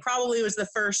it probably was the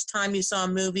first time you saw a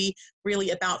movie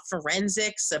really about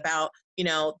forensics, about, you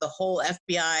know, the whole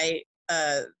FBI,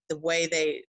 the way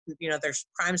they, you know, there's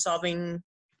crime solving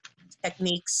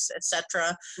techniques,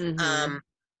 etc.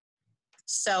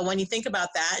 So when you think about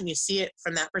that and you see it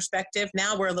from that perspective,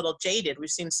 now we're a little jaded. We've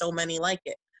seen so many like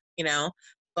it, you know.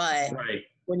 But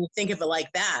when you think of it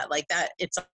like that,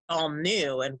 it's all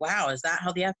new. And wow, is that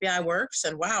how the FBI works?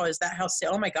 And wow, is that how,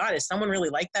 oh my God, is someone really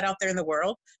like that out there in the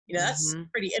world? You know, that's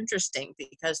pretty interesting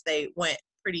because they went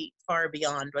pretty far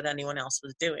beyond what anyone else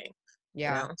was doing.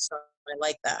 Yeah. You know? So I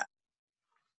like that.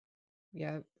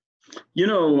 Yeah. You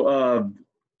know,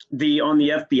 on the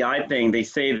FBI thing, they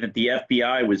say that the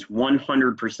FBI was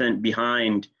 100%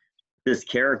 behind this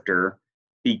character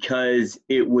because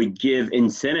it would give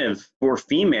incentive for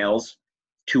females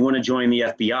to want to join the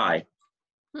FBI.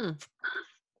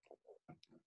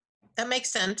 That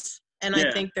makes sense. And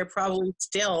I think there probably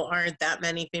still aren't that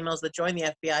many females that join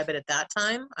the FBI, but at that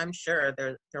time, I'm sure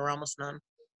there were almost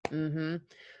none.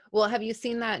 Well, have you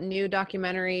seen that new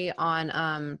documentary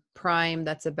on Prime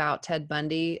that's about Ted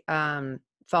Bundy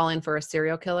falling for a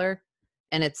serial killer?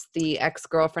 And it's the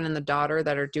ex-girlfriend and the daughter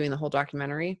that are doing the whole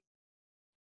documentary.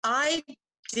 I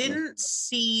didn't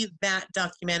see that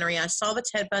documentary. I saw the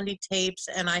Ted Bundy tapes,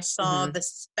 and I saw the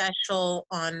special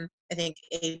on, I think,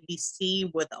 ABC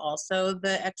with also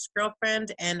the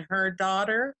ex-girlfriend and her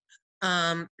daughter.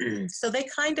 So they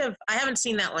kind of, I haven't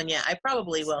seen that one yet. I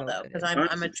probably will, though, because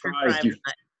I'm a true crime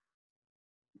nut.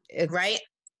 It's right?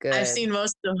 good. I've seen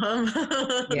most of them.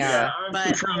 Yeah. I'm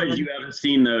But, surprised you haven't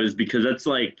seen those because that's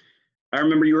like, I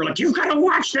remember you were like, you've got to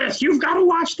watch this. You've got to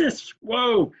watch this.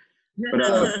 Whoa.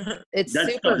 But It's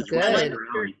that super stuff is right I like good. up your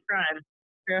true alley. crime.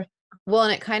 Yeah. Well,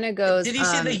 and it kind of goes. Did you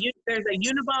see there's a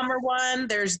Unabomber one?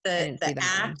 There's I the didn't see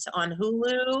that one. Act on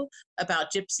Hulu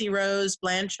about Gypsy Rose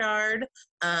Blanchard.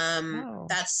 Oh.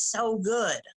 That's so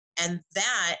good. And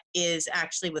that is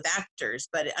actually with actors,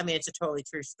 but I mean, it's a totally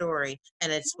true story.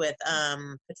 And it's with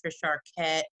Patricia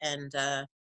Arquette and a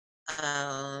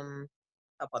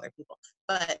couple other people.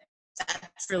 But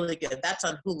that's really good. That's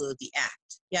on Hulu, The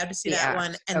Act. You have to see The that Act.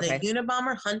 one. And Okay. the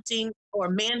Unabomber hunting or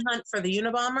manhunt for the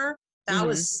Unabomber, that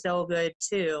was so good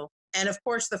too. And of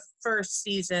course, the first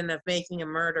season of Making a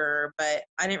Murderer, but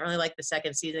I didn't really like the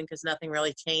second season because nothing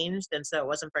really changed, and so it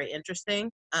wasn't very interesting.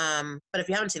 But if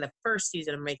you haven't seen the first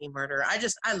season of Making Murderer,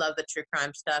 I love the true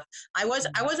crime stuff. I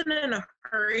wasn't in a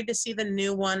hurry to see the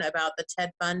new one about the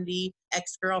Ted Bundy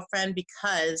ex-girlfriend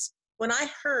because when I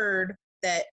heard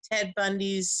that Ted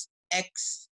Bundy's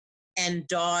ex and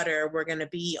daughter were going to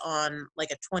be on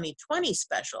like a 2020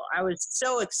 special, I was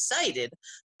so excited.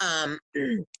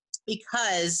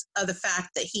 Because of the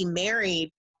fact that he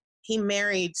married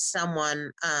someone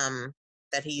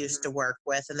that he used to work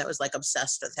with and that was like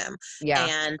obsessed with him.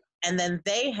 Yeah. And then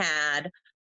they had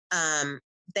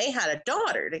a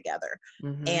daughter together.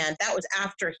 And that was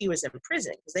after he was in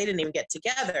prison because they didn't even get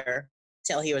together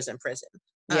till he was in prison.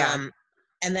 Yeah.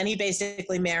 And then he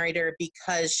basically married her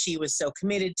because she was so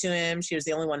committed to him. She was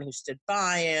the only one who stood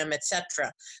by him,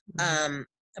 etc.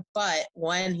 But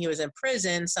when he was in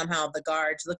prison, somehow the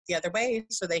guards looked the other way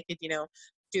so they could, do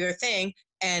their thing.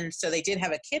 And so they did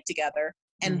have a kid together.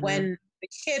 And when the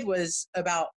kid was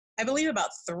about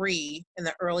 3 in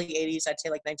the early 80s, I'd say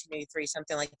like 1983,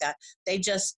 something like that, they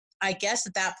just, I guess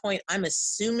at that point, I'm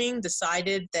assuming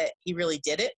decided that he really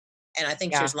did it. And I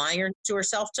think she was lying to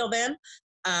herself till then.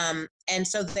 And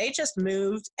so they just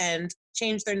moved and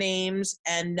changed their names,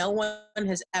 and no one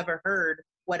has ever heard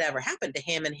whatever happened to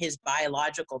him and his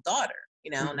biological daughter.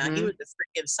 Now he was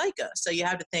a freaking psycho. So you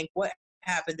have to think, what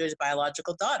happened to his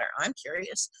biological daughter? I'm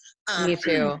curious. Me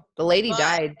too. The lady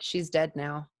died. She's dead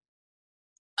now.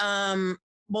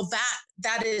 Well,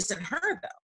 that isn't her though.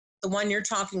 The one you're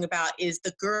talking about is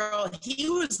the girl he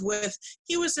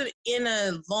was in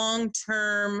a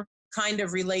long-term kind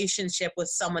of relationship with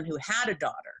someone who had a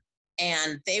daughter.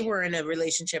 And they were in a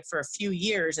relationship for a few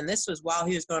years. And this was while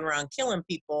he was going around killing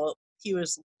people.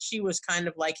 She was kind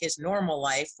of like his normal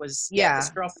life was this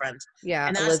girlfriend. Yeah.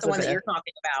 And that's Elizabeth. The one that you're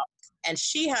talking about. And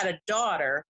she had a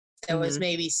daughter that was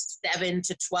maybe 7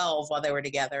 to 12 while they were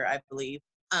together, I believe.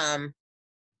 Her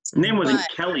name wasn't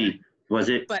Kelly, was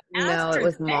it? But no, it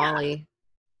was Molly.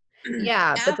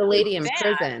 Yeah, but the lady in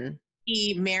prison.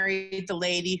 He married the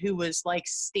lady who was like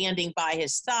standing by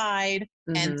his side,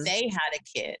 and they had a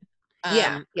kid.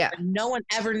 No one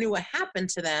ever knew what happened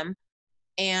to them,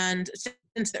 and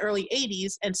since the early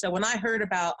 80s. And so when I heard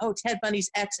about, Ted Bundy's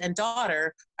ex and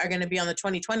daughter are going to be on the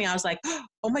 2020, I was like,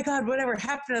 oh my God, whatever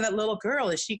happened to that little girl?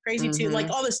 Is she crazy too? Like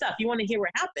all this stuff. You want to hear what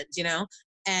happens,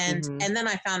 And and then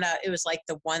I found out it was like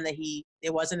the one that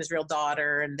it wasn't his real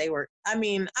daughter, and I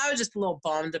was just a little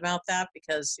bummed about that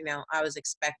because, I was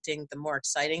expecting the more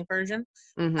exciting version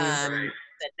that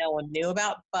no one knew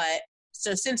about. But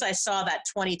so since I saw that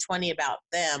 2020 about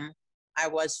them, I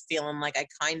was feeling like I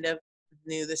kind of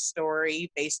knew the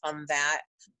story based on that.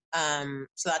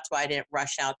 So that's why I didn't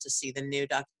rush out to see the new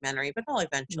documentary, but I'll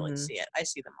eventually see it. I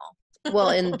see them all. Well,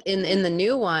 in the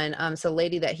new one, so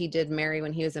lady that he did marry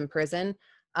when he was in prison,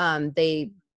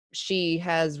 she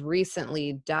has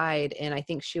recently died, and I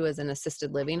think she was in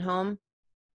assisted living home.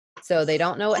 So they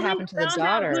don't know what happened to the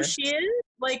daughter. Who she is?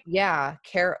 Like, yeah,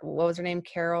 Carol. What was her name?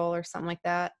 Carol or something like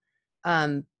that.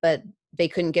 But they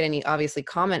couldn't get any obviously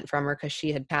comment from her because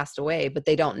she had passed away. But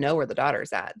they don't know where the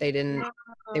daughter's at. They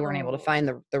weren't able to find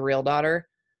the real daughter.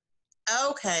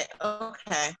 Okay. Well,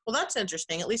 that's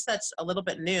interesting. At least that's a little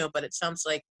bit new, but it sounds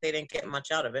like they didn't get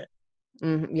much out of it.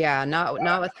 Yeah,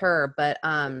 not with her, but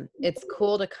it's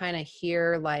cool to kind of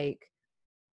hear like,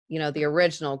 the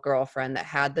original girlfriend that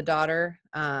had the daughter.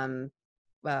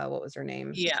 What was her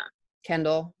name? Yeah,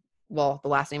 Kendall. Well, the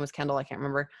last name was Kendall. I can't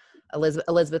remember.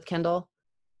 Elizabeth Kendall.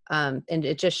 And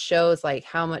it just shows like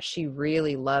how much she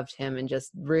really loved him and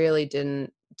just really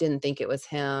didn't think it was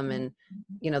him. And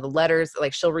the letters,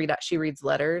 like she reads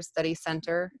letters that he sent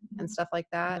her and stuff like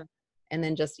that. And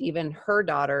then just even her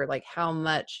daughter, like how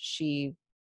much she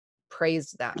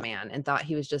praised that man and thought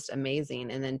he was just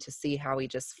amazing. And then to see how he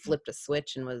just flipped a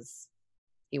switch and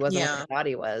he wasn't what I thought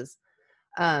he was.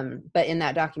 But in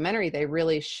that documentary, they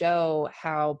really show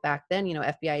how back then, you know,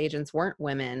 FBI agents weren't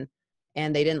women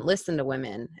and they didn't listen to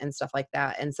women and stuff like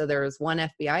that. And so there was one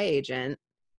FBI agent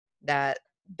that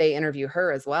they interview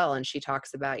her as well. And she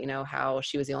talks about, you know, how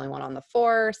she was the only one on the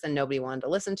force and nobody wanted to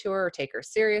listen to her or take her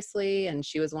seriously. And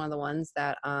she was one of the ones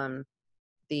that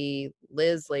the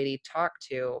Liz lady talked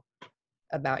to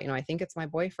about, you know, I think it's my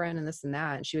boyfriend and this and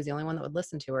that. And she was the only one that would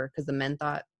listen to her because the men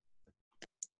thought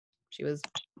she was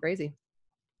crazy.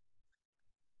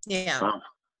 Yeah. Wow.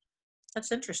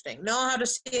 That's interesting. Know how to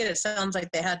see it. It sounds like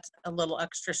they had a little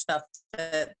extra stuff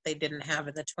that they didn't have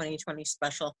in the 2020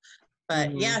 special.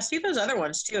 But yeah, see those other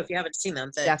ones too if you haven't seen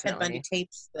them. The Ted Bundy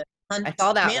tapes, the Hunt, I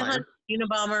saw that Manhunt,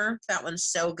 Unabomber. That one's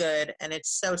so good, and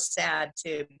it's so sad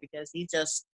too because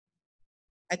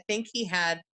I think he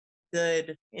had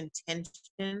good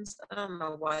intentions. I don't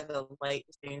know why the light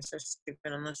is being so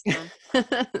stupid on this one.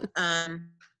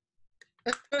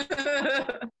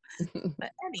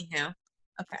 But anyhow,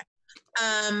 okay.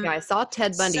 Yeah, I saw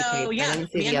Ted Bundy tape. Yeah, I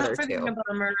didn't see the other two.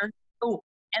 Unabomber. Oh,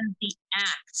 and The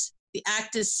Act. The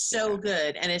Act is so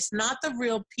good, and it's not the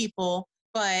real people,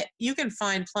 but you can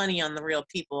find plenty on the real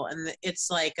people, and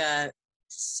it's like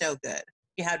so good.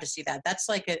 You have to see that. That's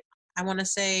like I want to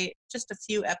say just a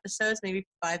few episodes, maybe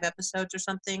 5 episodes or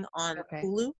something on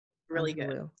Hulu. Really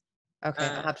good. Okay,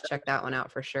 I'll have to check that one out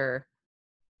for sure.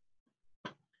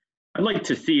 I'd like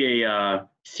to see a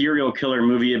serial killer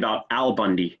movie about Al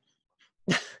Bundy.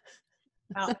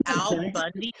 Al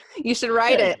Bundy? You should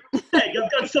write it. Peg,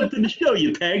 I've got something to show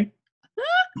you, Peg.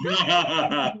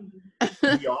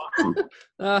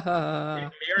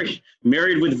 Awesome.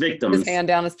 Married with victims. His hand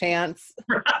down his pants.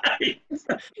 Right.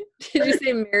 Did you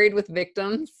say married with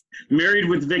victims? Married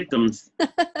with victims.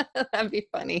 That'd be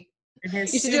funny. You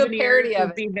should do a parody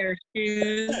of it. Their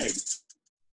shoes.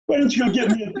 Why don't you go get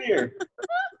me a beer?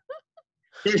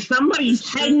 There's somebody's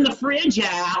head in the fridge,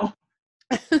 Al.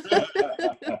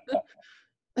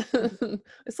 I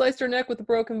sliced her neck with a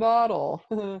broken bottle.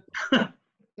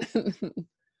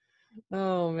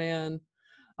 Oh man.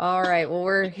 All right, well,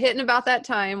 we're hitting about that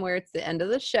time where it's the end of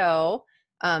the show,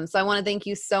 so I want to thank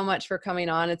you so much for coming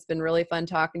on. It's been really fun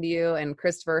talking to you, and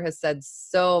Christopher has said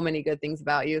so many good things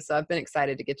about you, so I've been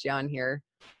excited to get you on here.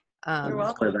 You're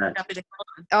welcome. Happy to come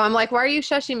on. Oh, I'm like, why are you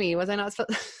shushing me? Was I not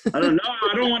supposed I don't know.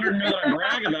 I don't want her to know that I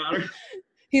brag about her.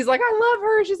 He's like, I love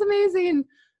her. She's amazing.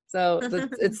 So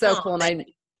it's so cool. And I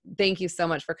thank you so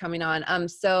much for coming on.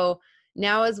 So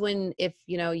now is when, if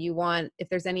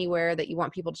there's anywhere that you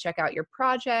want people to check out your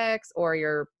projects or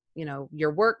your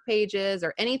work pages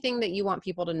or anything that you want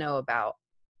people to know about.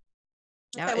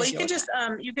 Okay, well, you can just,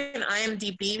 you can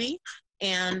IMDb me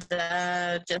and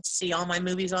just see all my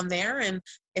movies on there. And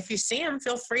if you see them,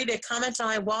 feel free to comment on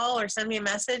my wall or send me a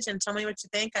message and tell me what you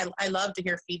think. I love to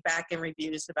hear feedback and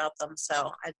reviews about them. So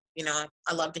I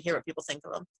love to hear what people think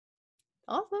of them.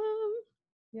 Awesome.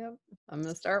 Yep. I'm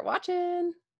going to start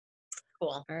watching.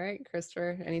 Cool. All right,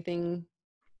 Christopher, anything?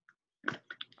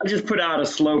 I just put out a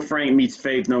Slow Frank Meets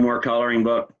Faith No More Coloring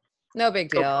book. No big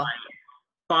deal.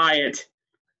 Buy it.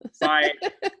 Buy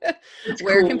it.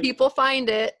 Where can people find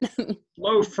it?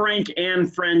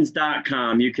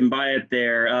 SlowFrankandFriends.com. You can buy it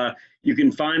there. You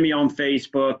can find me on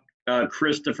Facebook,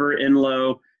 Christopher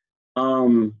Inlow.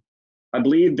 I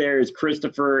believe there's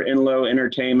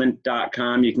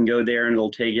ChristopherInlowEntertainment.com. You can go there and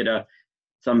it'll take you to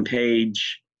some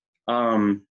page.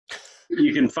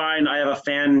 You can find, I have a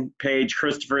fan page,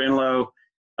 Christopher Inlow.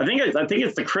 I think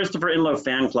it's the Christopher Inlow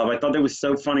Fan Club. I thought it was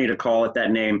so funny to call it that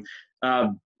name.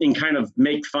 And kind of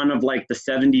make fun of like the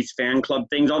 70s fan club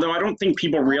things. Although I don't think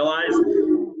people realize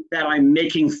that I'm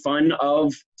making fun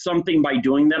of something by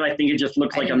doing that. I think it just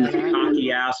looks like I'm this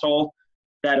cocky asshole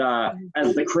that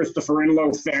as the Christopher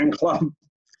Inlow Fan Club.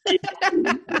 I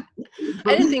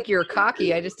didn't think you were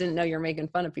cocky. I just didn't know you're making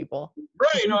fun of people.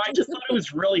 Right. No, I just thought it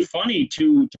was really funny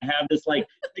to have this like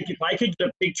if I could get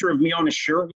a picture of me on a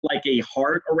shirt with like a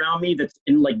heart around me that's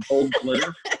in like gold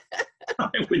glitter. I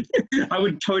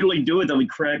would totally do it. That would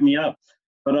crack me up.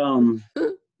 But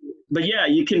yeah,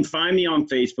 you can find me on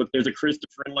Facebook. There's a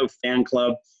Christopher Inlow Fan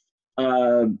Club.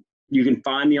 You can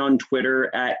find me on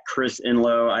Twitter at Chris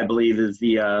Inlow, I believe is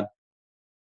the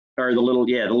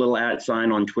little @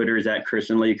 sign on Twitter is at Chris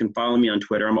Inlow. You can follow me on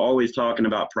Twitter. I'm always talking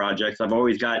about projects. I've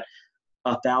always got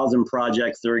 1,000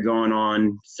 projects that are going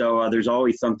on. So there's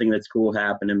always something that's cool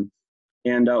happening.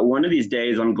 And one of these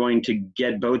days I'm going to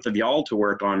get both of y'all to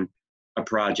work on a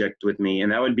project with me,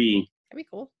 and that'd be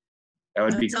cool. That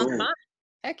would be cool. Fun.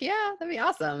 Heck yeah, that'd be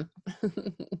awesome.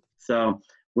 So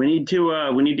we need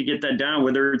to get that down,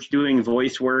 whether it's doing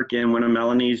voice work in one of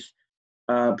Melanie's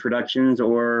productions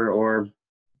or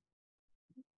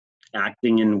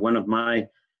acting in one of my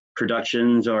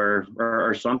productions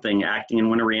or something, acting in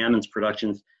one of Rhiannon's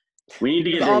productions. We need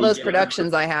to get all those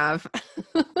productions I have.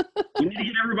 We need to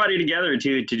get everybody together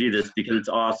to do this because it's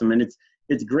awesome. And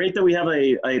it's great that we have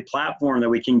a platform that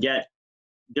we can get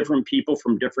different people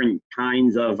from different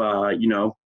kinds of,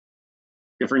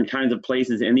 different kinds of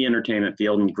places in the entertainment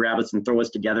field and grab us and throw us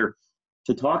together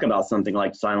to talk about something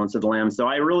like Silence of the Lambs. So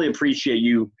I really appreciate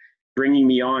you bringing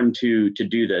me on to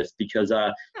do this because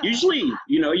usually,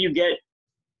 you get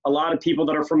a lot of people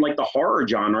that are from like the horror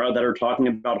genre that are talking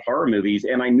about horror movies.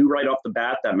 And I knew right off the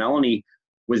bat that Melanie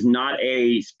was not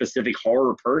a specific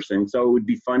horror person. So it would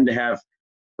be fun to have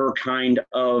her kind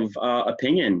of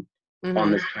opinion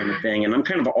on this kind of thing. And I'm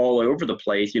kind of all over the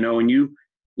place, and you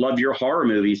love your horror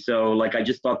movies. So like, I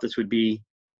just thought this would be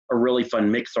a really fun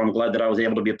mix. So I'm glad that I was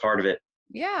able to be a part of it.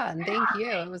 Yeah, and thank you.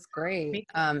 It was great.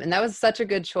 And that was such a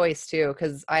good choice too,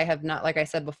 because I have not, like I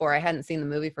said before, I hadn't seen the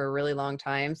movie for a really long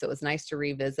time. So it was nice to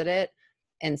revisit it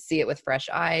and see it with fresh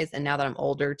eyes. And now that I'm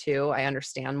older too, I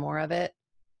understand more of it.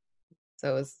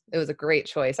 So it was a great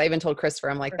choice. I even told Christopher,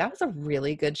 I'm like, that was a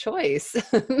really good choice.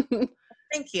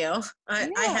 Thank you. I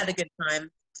had a good time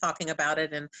talking about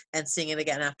it and seeing it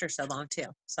again after so long too.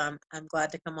 So I'm glad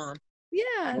to come on.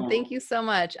 Yeah, thank you so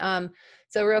much.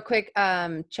 So real quick,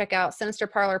 check out Sinister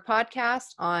Parlor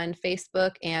Podcast on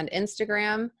Facebook and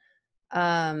Instagram.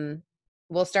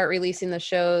 We'll start releasing the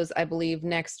shows, I believe,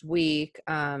 next week.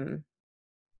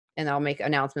 And I'll make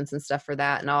announcements and stuff for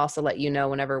that. And I'll also let you know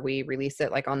whenever we release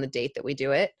it, like on the date that we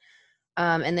do it.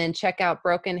 And then check out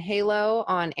Broken Halo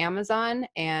on Amazon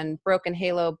and Broken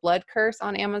Halo Blood Curse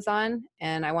on Amazon.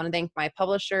 And I want to thank my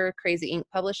publisher, Crazy Ink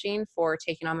Publishing, for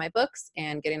taking on my books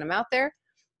and getting them out there.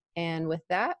 And with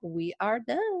that, we are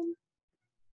done.